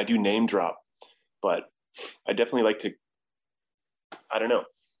do name drop, but I definitely like to, I don't know,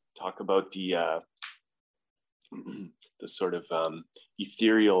 talk about the sort of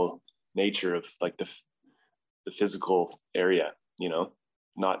ethereal nature of like the physical area,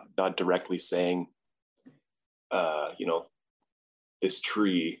 not directly saying, this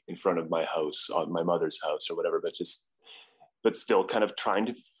tree in front of my house, on my mother's house or whatever, but still kind of trying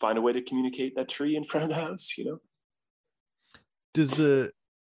to find a way to communicate that tree in front of the house, Does the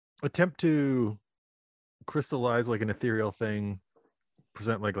attempt to crystallize like an ethereal thing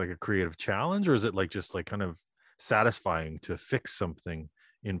present like a creative challenge, or is it like just like kind of satisfying to fix something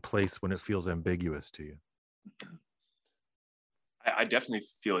in place when it feels ambiguous to you? I definitely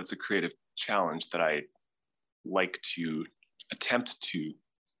feel it's a creative challenge that I like to attempt to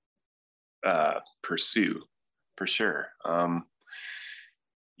pursue, for sure.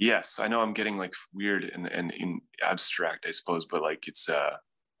 Yes, I know I'm getting like weird and in abstract, I suppose, but like it's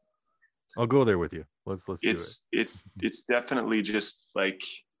I'll go there with you. Let's do it. It's definitely just like,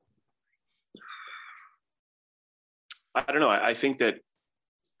 I don't know. I think that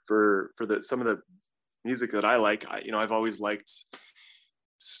for some of the music that I like, I've always liked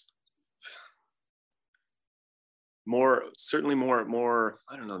more,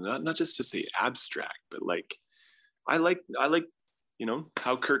 I don't know, not just to say abstract, but like I like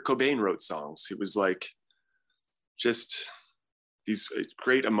how Kurt Cobain wrote songs. It was like just these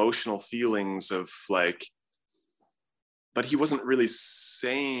great emotional feelings of like, but he wasn't really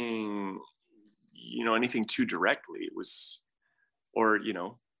saying anything too directly. It was, or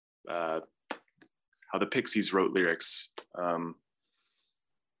how the Pixies wrote lyrics,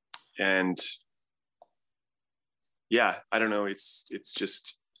 and yeah, I don't know. It's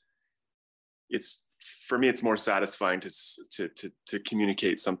for me, it's more satisfying to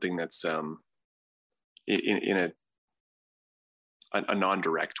communicate something that's in a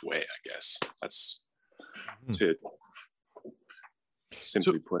non-direct way, I guess. That's to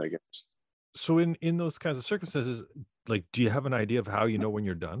simply put, I guess. So in those kinds of circumstances, like, do you have an idea of how you know when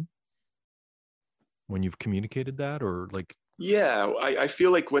you're done? When you've communicated that, or like? Yeah, I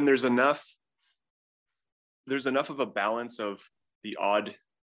feel like when there's enough of a balance of the odd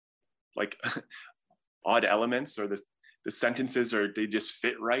elements, or the sentences, or they just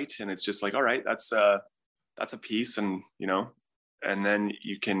fit right, and it's just like, all right, that's a piece, and and then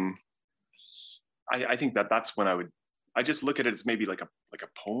you can, I think that's when I just look at it as maybe like a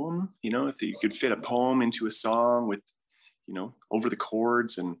poem, if you could fit a poem into a song with, over the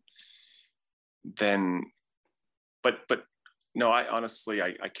chords, and then, but no, I honestly,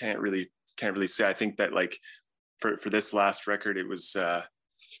 I can't really say. I think that like for this last record, it was, I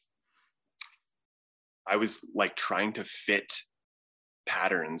was like trying to fit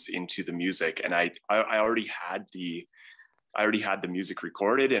patterns into the music, and I already had the music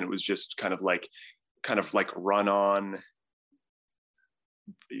recorded, and it was just kind of like run on,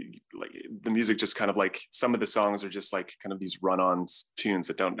 like the music just kind of like, some of the songs are just like kind of these run-on tunes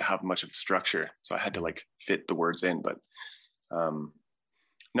that don't have much of a structure, so I had to like fit the words in. But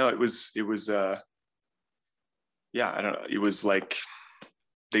no, it was yeah, I don't know, it was like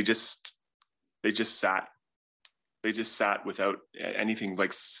they just sat without anything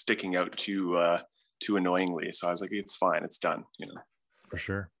like sticking out too annoyingly. So I was like, it's fine, it's done, For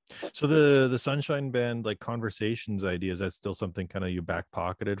sure. So the Sunshine Band, like conversations idea, is that still something kind of you back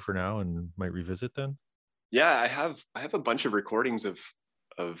pocketed for now and might revisit then? Yeah, I have a bunch of recordings of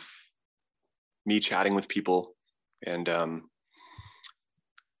me chatting with people, and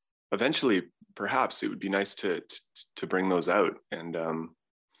eventually perhaps it would be nice to bring those out, and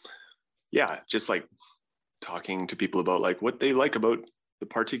yeah, just like talking to people about like what they like about the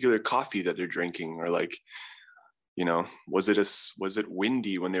particular coffee that they're drinking, or like, you know, was it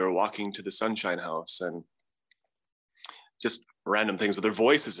windy when they were walking to the Sunshine House, and just random things. But the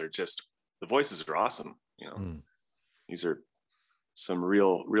voices are awesome. You know, these are some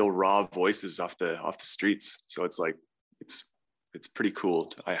real raw voices off the streets. So it's like it's pretty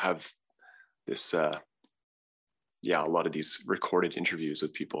cool. I have this a lot of these recorded interviews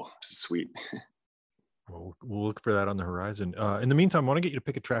with people, which is sweet. Well, we'll look for that on the horizon. In the meantime, I want to get you to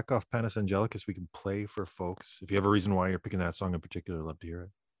pick a track off Panis Angelicus we can play for folks. If you have a reason why you're picking that song in particular, I'd love to hear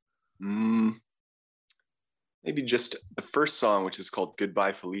it. Maybe just the first song, which is called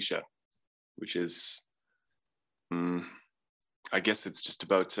Goodbye Felicia, which is, I guess it's just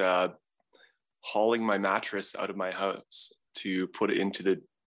about hauling my mattress out of my house to put next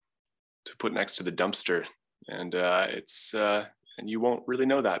to the dumpster. And and you won't really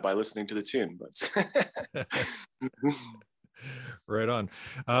know that by listening to the tune, but right on.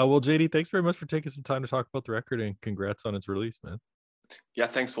 Well, JD, thanks very much for taking some time to talk about the record, and congrats on its release, man. Yeah,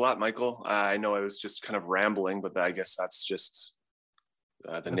 thanks a lot, Michael. I know I was just kind of rambling, but I guess that's just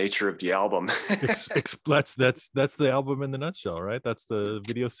the nature of the album. That's the album in the nutshell, right? That's the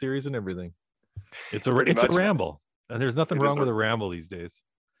video series and everything. It's a ramble, and there's nothing wrong with a ramble these days.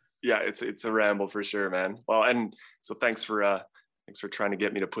 Yeah, it's a ramble for sure, man. Well, and so thanks for trying to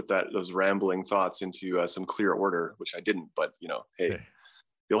get me to put those rambling thoughts into some clear order, which I didn't. But you know, hey,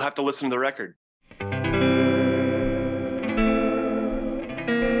 you'll have to listen to the record.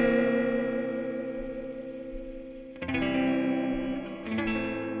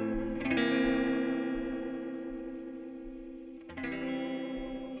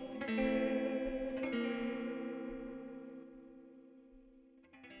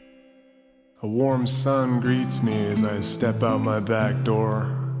 A warm sun greets me as I step out my back door.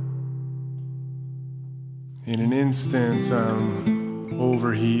 In an instant, I'm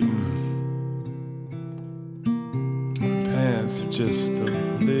overheating. My pants are just a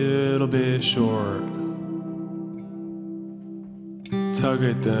little bit short. Tug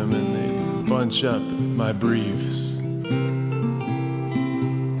at them and they bunch up my briefs.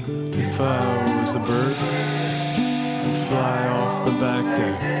 If I was a bird, I'd fly off the back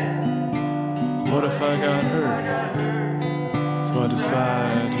deck. What if I got hurt? So I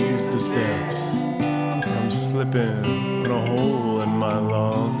decide to use the steps. I'm slipping in a hole in my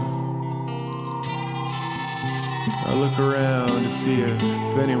lawn. I look around to see if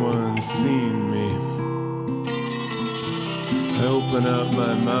anyone's seen me. I open up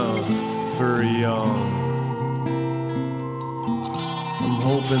my mouth for a yawn. I'm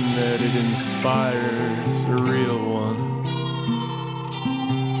hoping that it inspires a real one.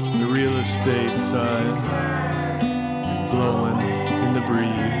 Real estate sign blowing in the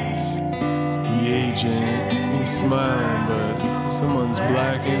breeze. The agent, he's smiling, but someone's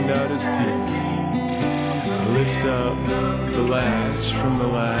blackened out his teeth. I lift up the latch from the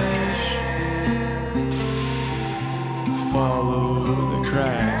latch, follow the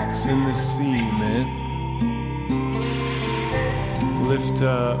cracks in the cement, lift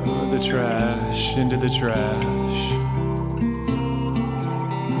up the trash into the trash.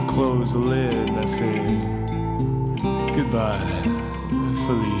 Close the lid and I say, goodbye,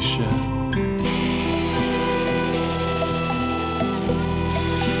 Felicia.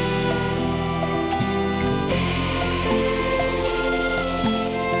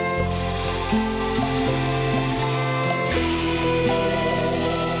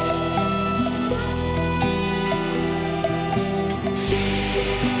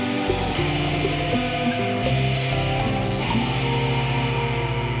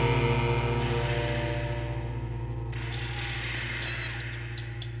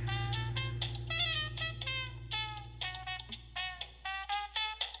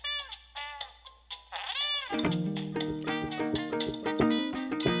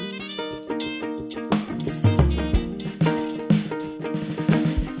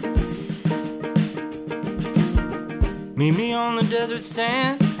 Meet me on the desert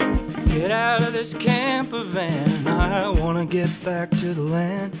sand. Get out of this camper van. I wanna get back to the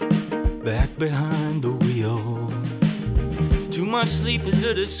land, back behind the wheel. Too much sleep is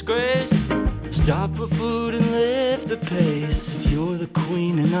a disgrace. Stop for food and lift the pace. If you're the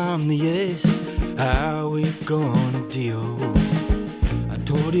queen and I'm the ace, how we gonna deal?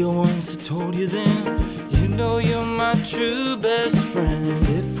 told you once, I told you then. You know you're my true best friend.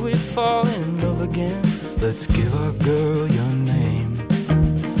 If we fall in love again, let's give our girl your name.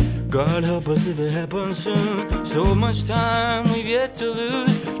 God help us if it happens soon. So much time we've yet to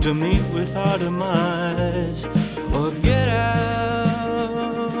lose to meet with our demise or get out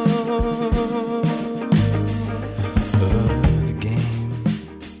of the game.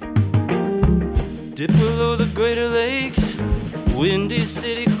 Dip below the Greater Lakes, Windy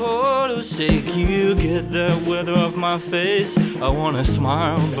City quarter shake. You get that weather off my face. I wanna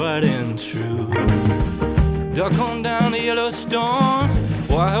smile bright and true. Duck on down the Yellowstone,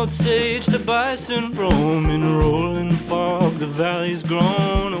 wild sage, the bison roam. In rolling fog, the valley's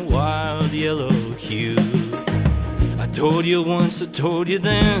grown a wild yellow hue. I told you once, I told you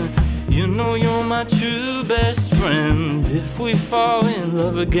then. You know you're my true best friend. If we fall in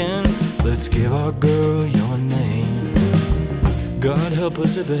love again, let's give our girl your name. God help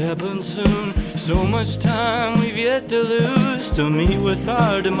us if it happens soon. So much time we've yet to lose to meet with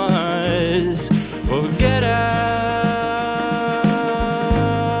our demise or get out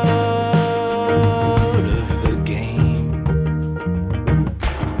of the game.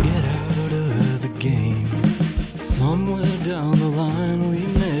 Get out of the game. Somewhere down the line we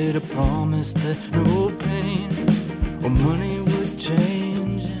made a promise that no pain or money would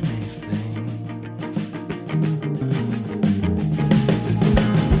change anything.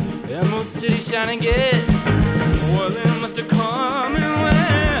 Emerald City, shining gate, Orleans must have come and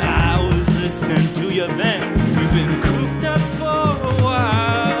went. I was listening to you then. We've been cooped up for a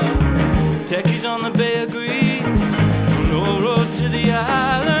while. Techies on the Bay agree. No road to the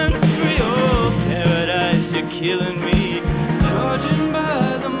islands free. Oh, paradise, you're killing me. Charging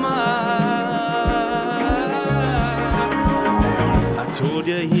by the mile. I told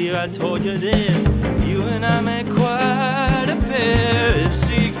you here, I told you there. You and I made quite a pair. If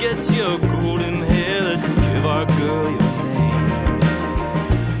she gets your golden hair, let's give our girl your name.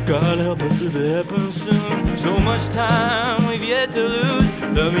 God help us if it happens soon. So much time we've yet to lose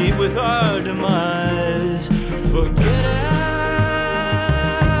to meet with our demise. But get out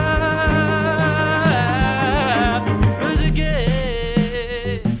of the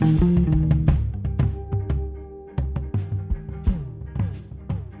gate.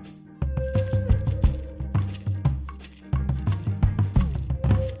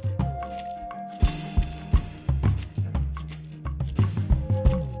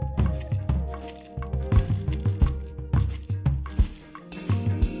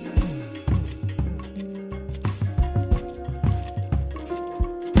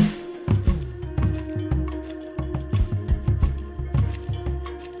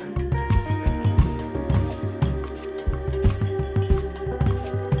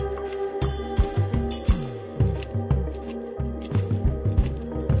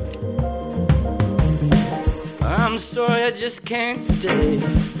 I'm sorry, I just can't stay.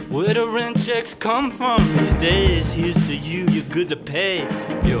 Where the rent checks come from these days? Here's to you, you're good to pay.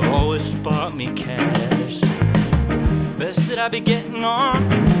 You always spot me cash. Best that I be getting on.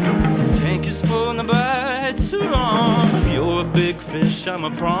 Tank is full and the bites are on. If you're a big fish, I'm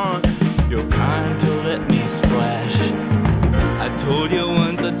a prawn. You're kind to let me splash. I told you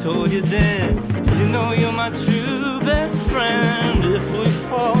once, I told you then. You know you're my true best friend. If we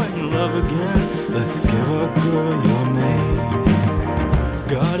fall in love again, let's give our girl your name.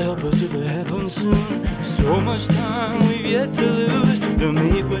 God help us if it happens soon. So much time we've yet to lose to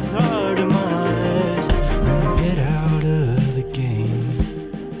meet with our demise and get out of the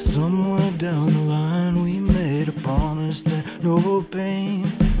game. Somewhere down the line we made a promise that no pain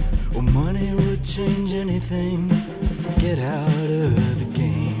or money would change anything. Get out of the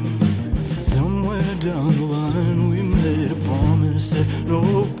game. Somewhere down the line we made a promise that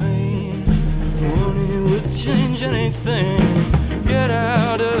no pain, money would change anything. Get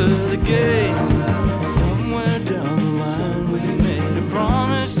out of the game. Somewhere down the line we made a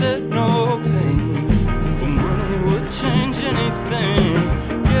promise that no pain or money would change anything.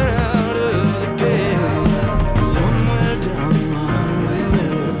 Get out of the game. Somewhere down the line we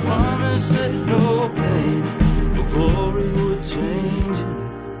made a promise that no pain or glory would change anything.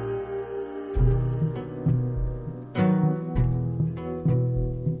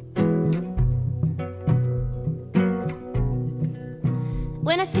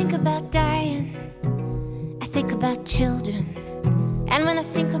 When I think about dying, I think about children. And when I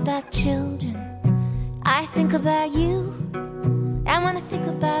think about children, I think about you. And when I think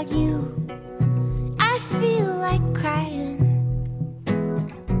about you, I feel like crying.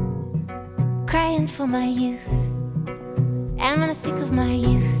 Crying for my youth. And when I think of my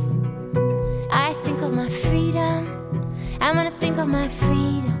youth, I think of my freedom. And when I think of my freedom,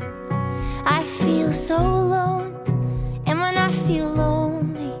 so alone, and when I feel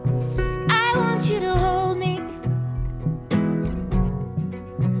lonely, I want you to hold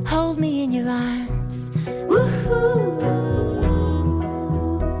me in your arms. Woo-hoo.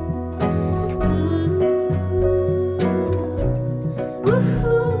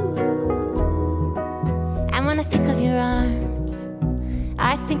 And when I think of your arms,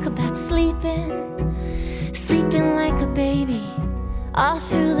 I think about sleeping like a baby all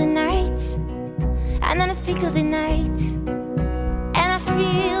through the night. And then I think of the night, and I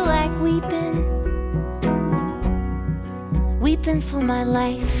feel like weeping for my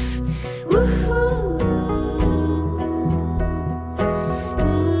life. Woo-hoo.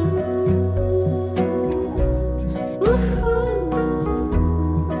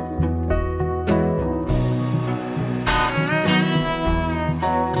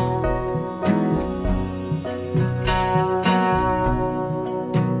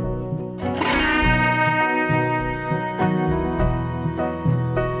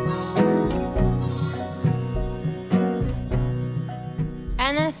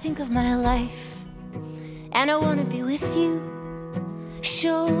 Of my life, and I wanna be with you,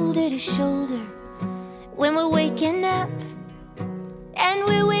 shoulder to shoulder, when we're waking up, and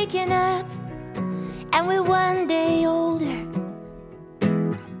we're waking up, and we're one day older,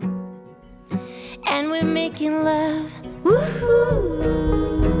 and we're making love. Woo-hoo.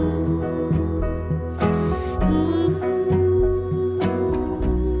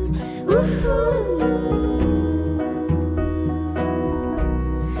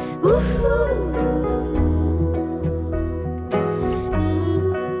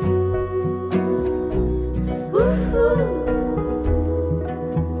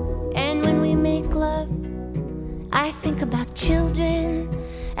 Children,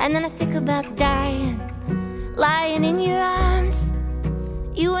 and then I think about dying, lying in your arms.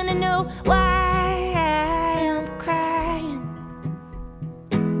 You wanna know why I'm crying?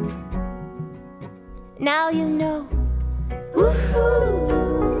 Now you know. Woo-hoo.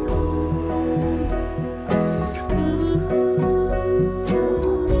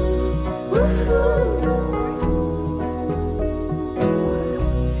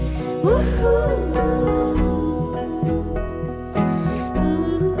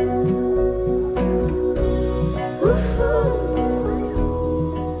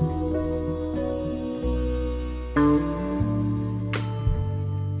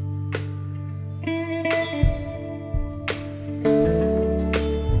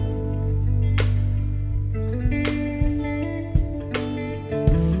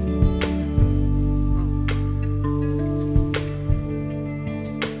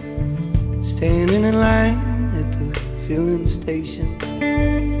 Standing in line at the filling station,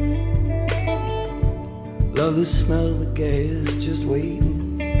 love the smell of the gas just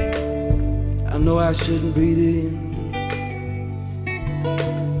waiting. I know I shouldn't breathe it in,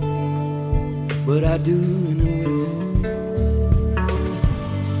 but I do anyway.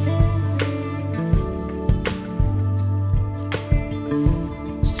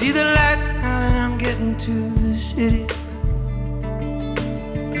 See the lights now that I'm getting to the city.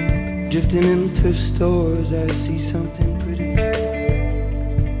 Drifting in thrift stores, I see something pretty.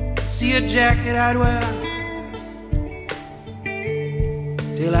 See a jacket I'd wear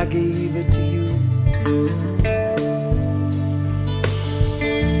till I gave it to you.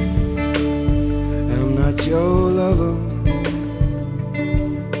 I'm not your lover,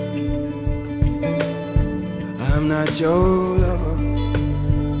 I'm not your lover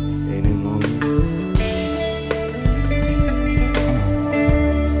anymore.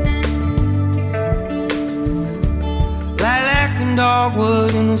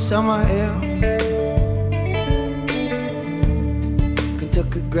 Dogwood in the summer air,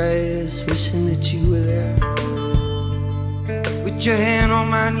 Kentucky grass, wishing that you were there, with your hand on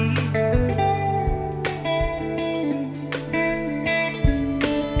my knee.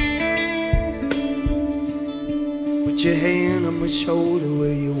 Put your hand on my shoulder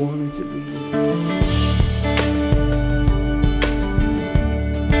where you wanted to be.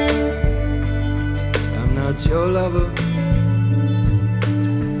 I'm not your lover,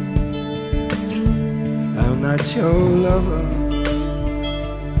 not your lover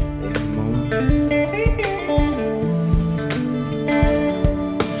anymore.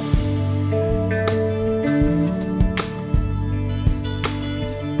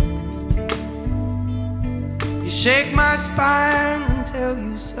 You shake my spine until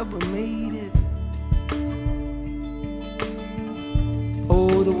you sublimated.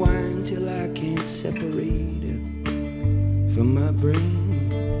 Pour the wine till I can't separate it from my brain.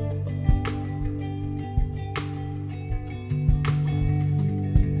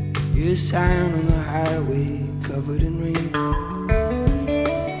 Hear a sound on the highway covered in rain.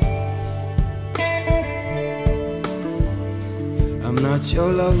 I'm not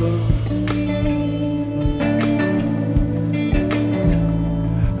your lover.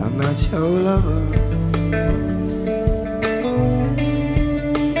 I'm not your lover.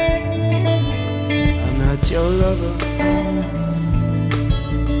 I'm not your lover.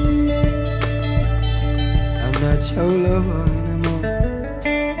 I'm not your lover anymore.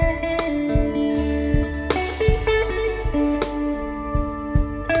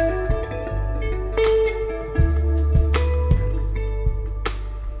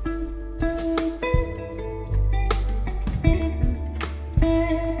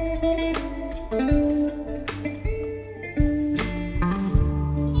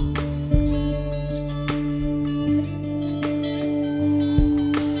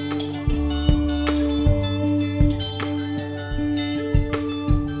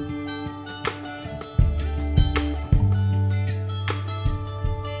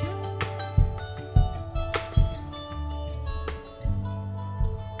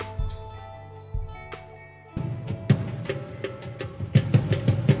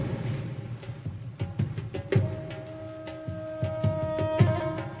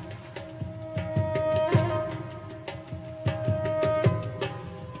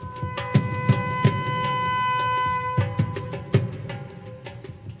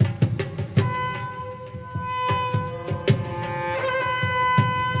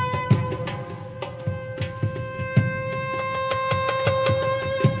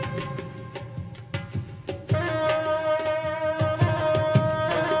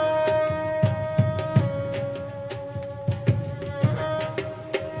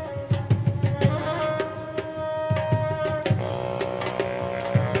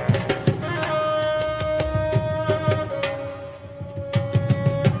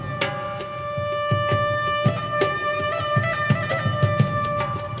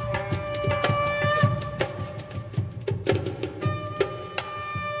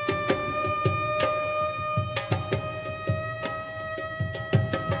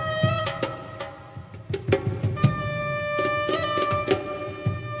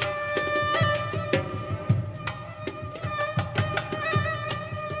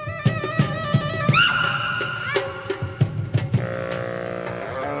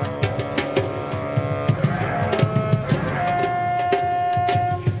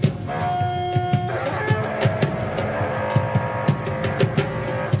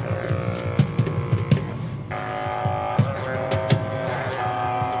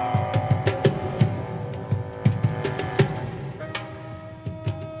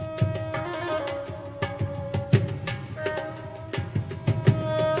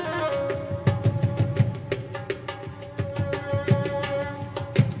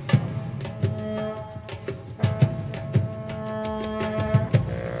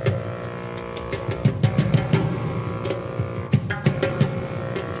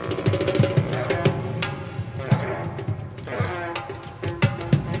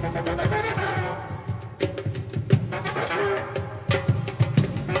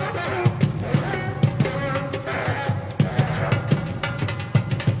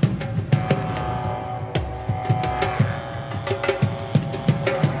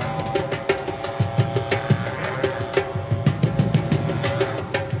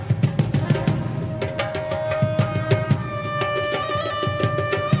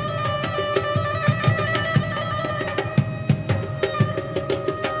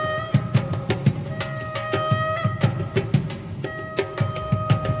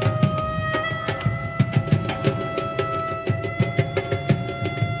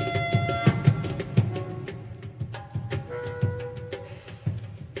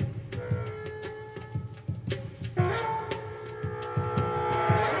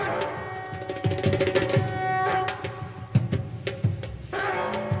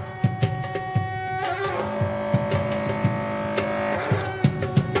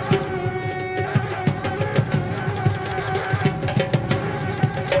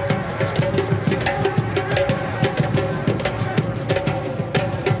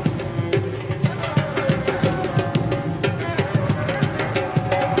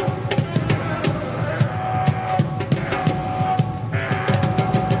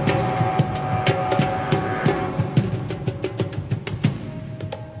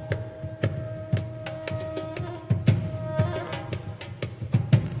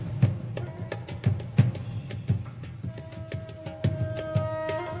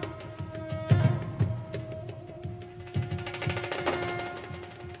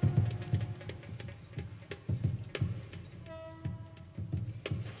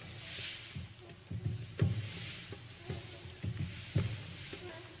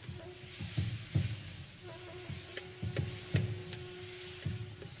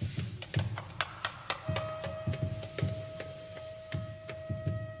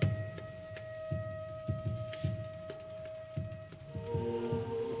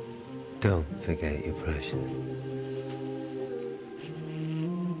 Don't forget you're precious.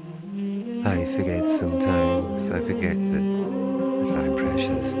 I forget sometimes. I forget that I'm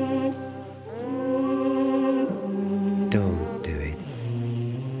precious. Don't do it.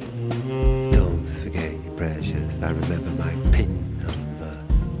 Don't forget you're precious. I remember my PIN number.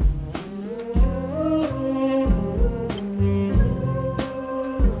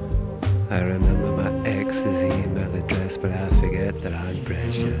 I remember my ex's email address, but I forget that I'm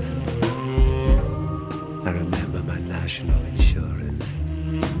precious. I remember my national insurance.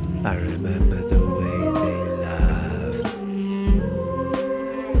 I remember the way they laughed.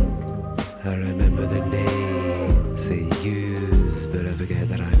 I remember the names they used, but I forget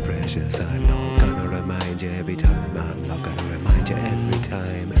that I'm precious. I'm not gonna remind you every time. I'm not gonna remind you every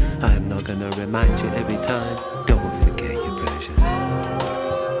time. I'm not gonna remind you every time. Don't forget you're precious.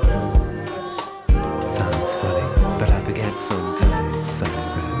 Sounds funny, but I forget sometimes. I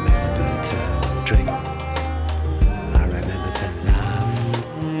remember to drink. I remember to laugh.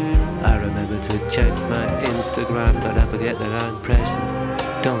 I remember to check my Instagram, but I forget that I'm precious.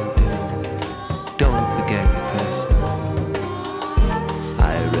 Don't do it. Don't forget you're precious.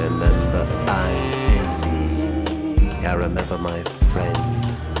 I remember I'm busy. I remember my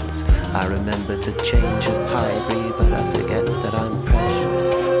friends. I remember to change a hybrid, but I forget that I'm precious.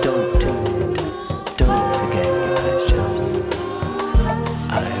 Don't do it. Don't forget you're precious.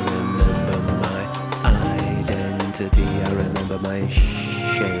 I remember my identity. I remember my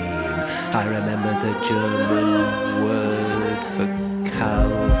shame. I remember the German word for cow.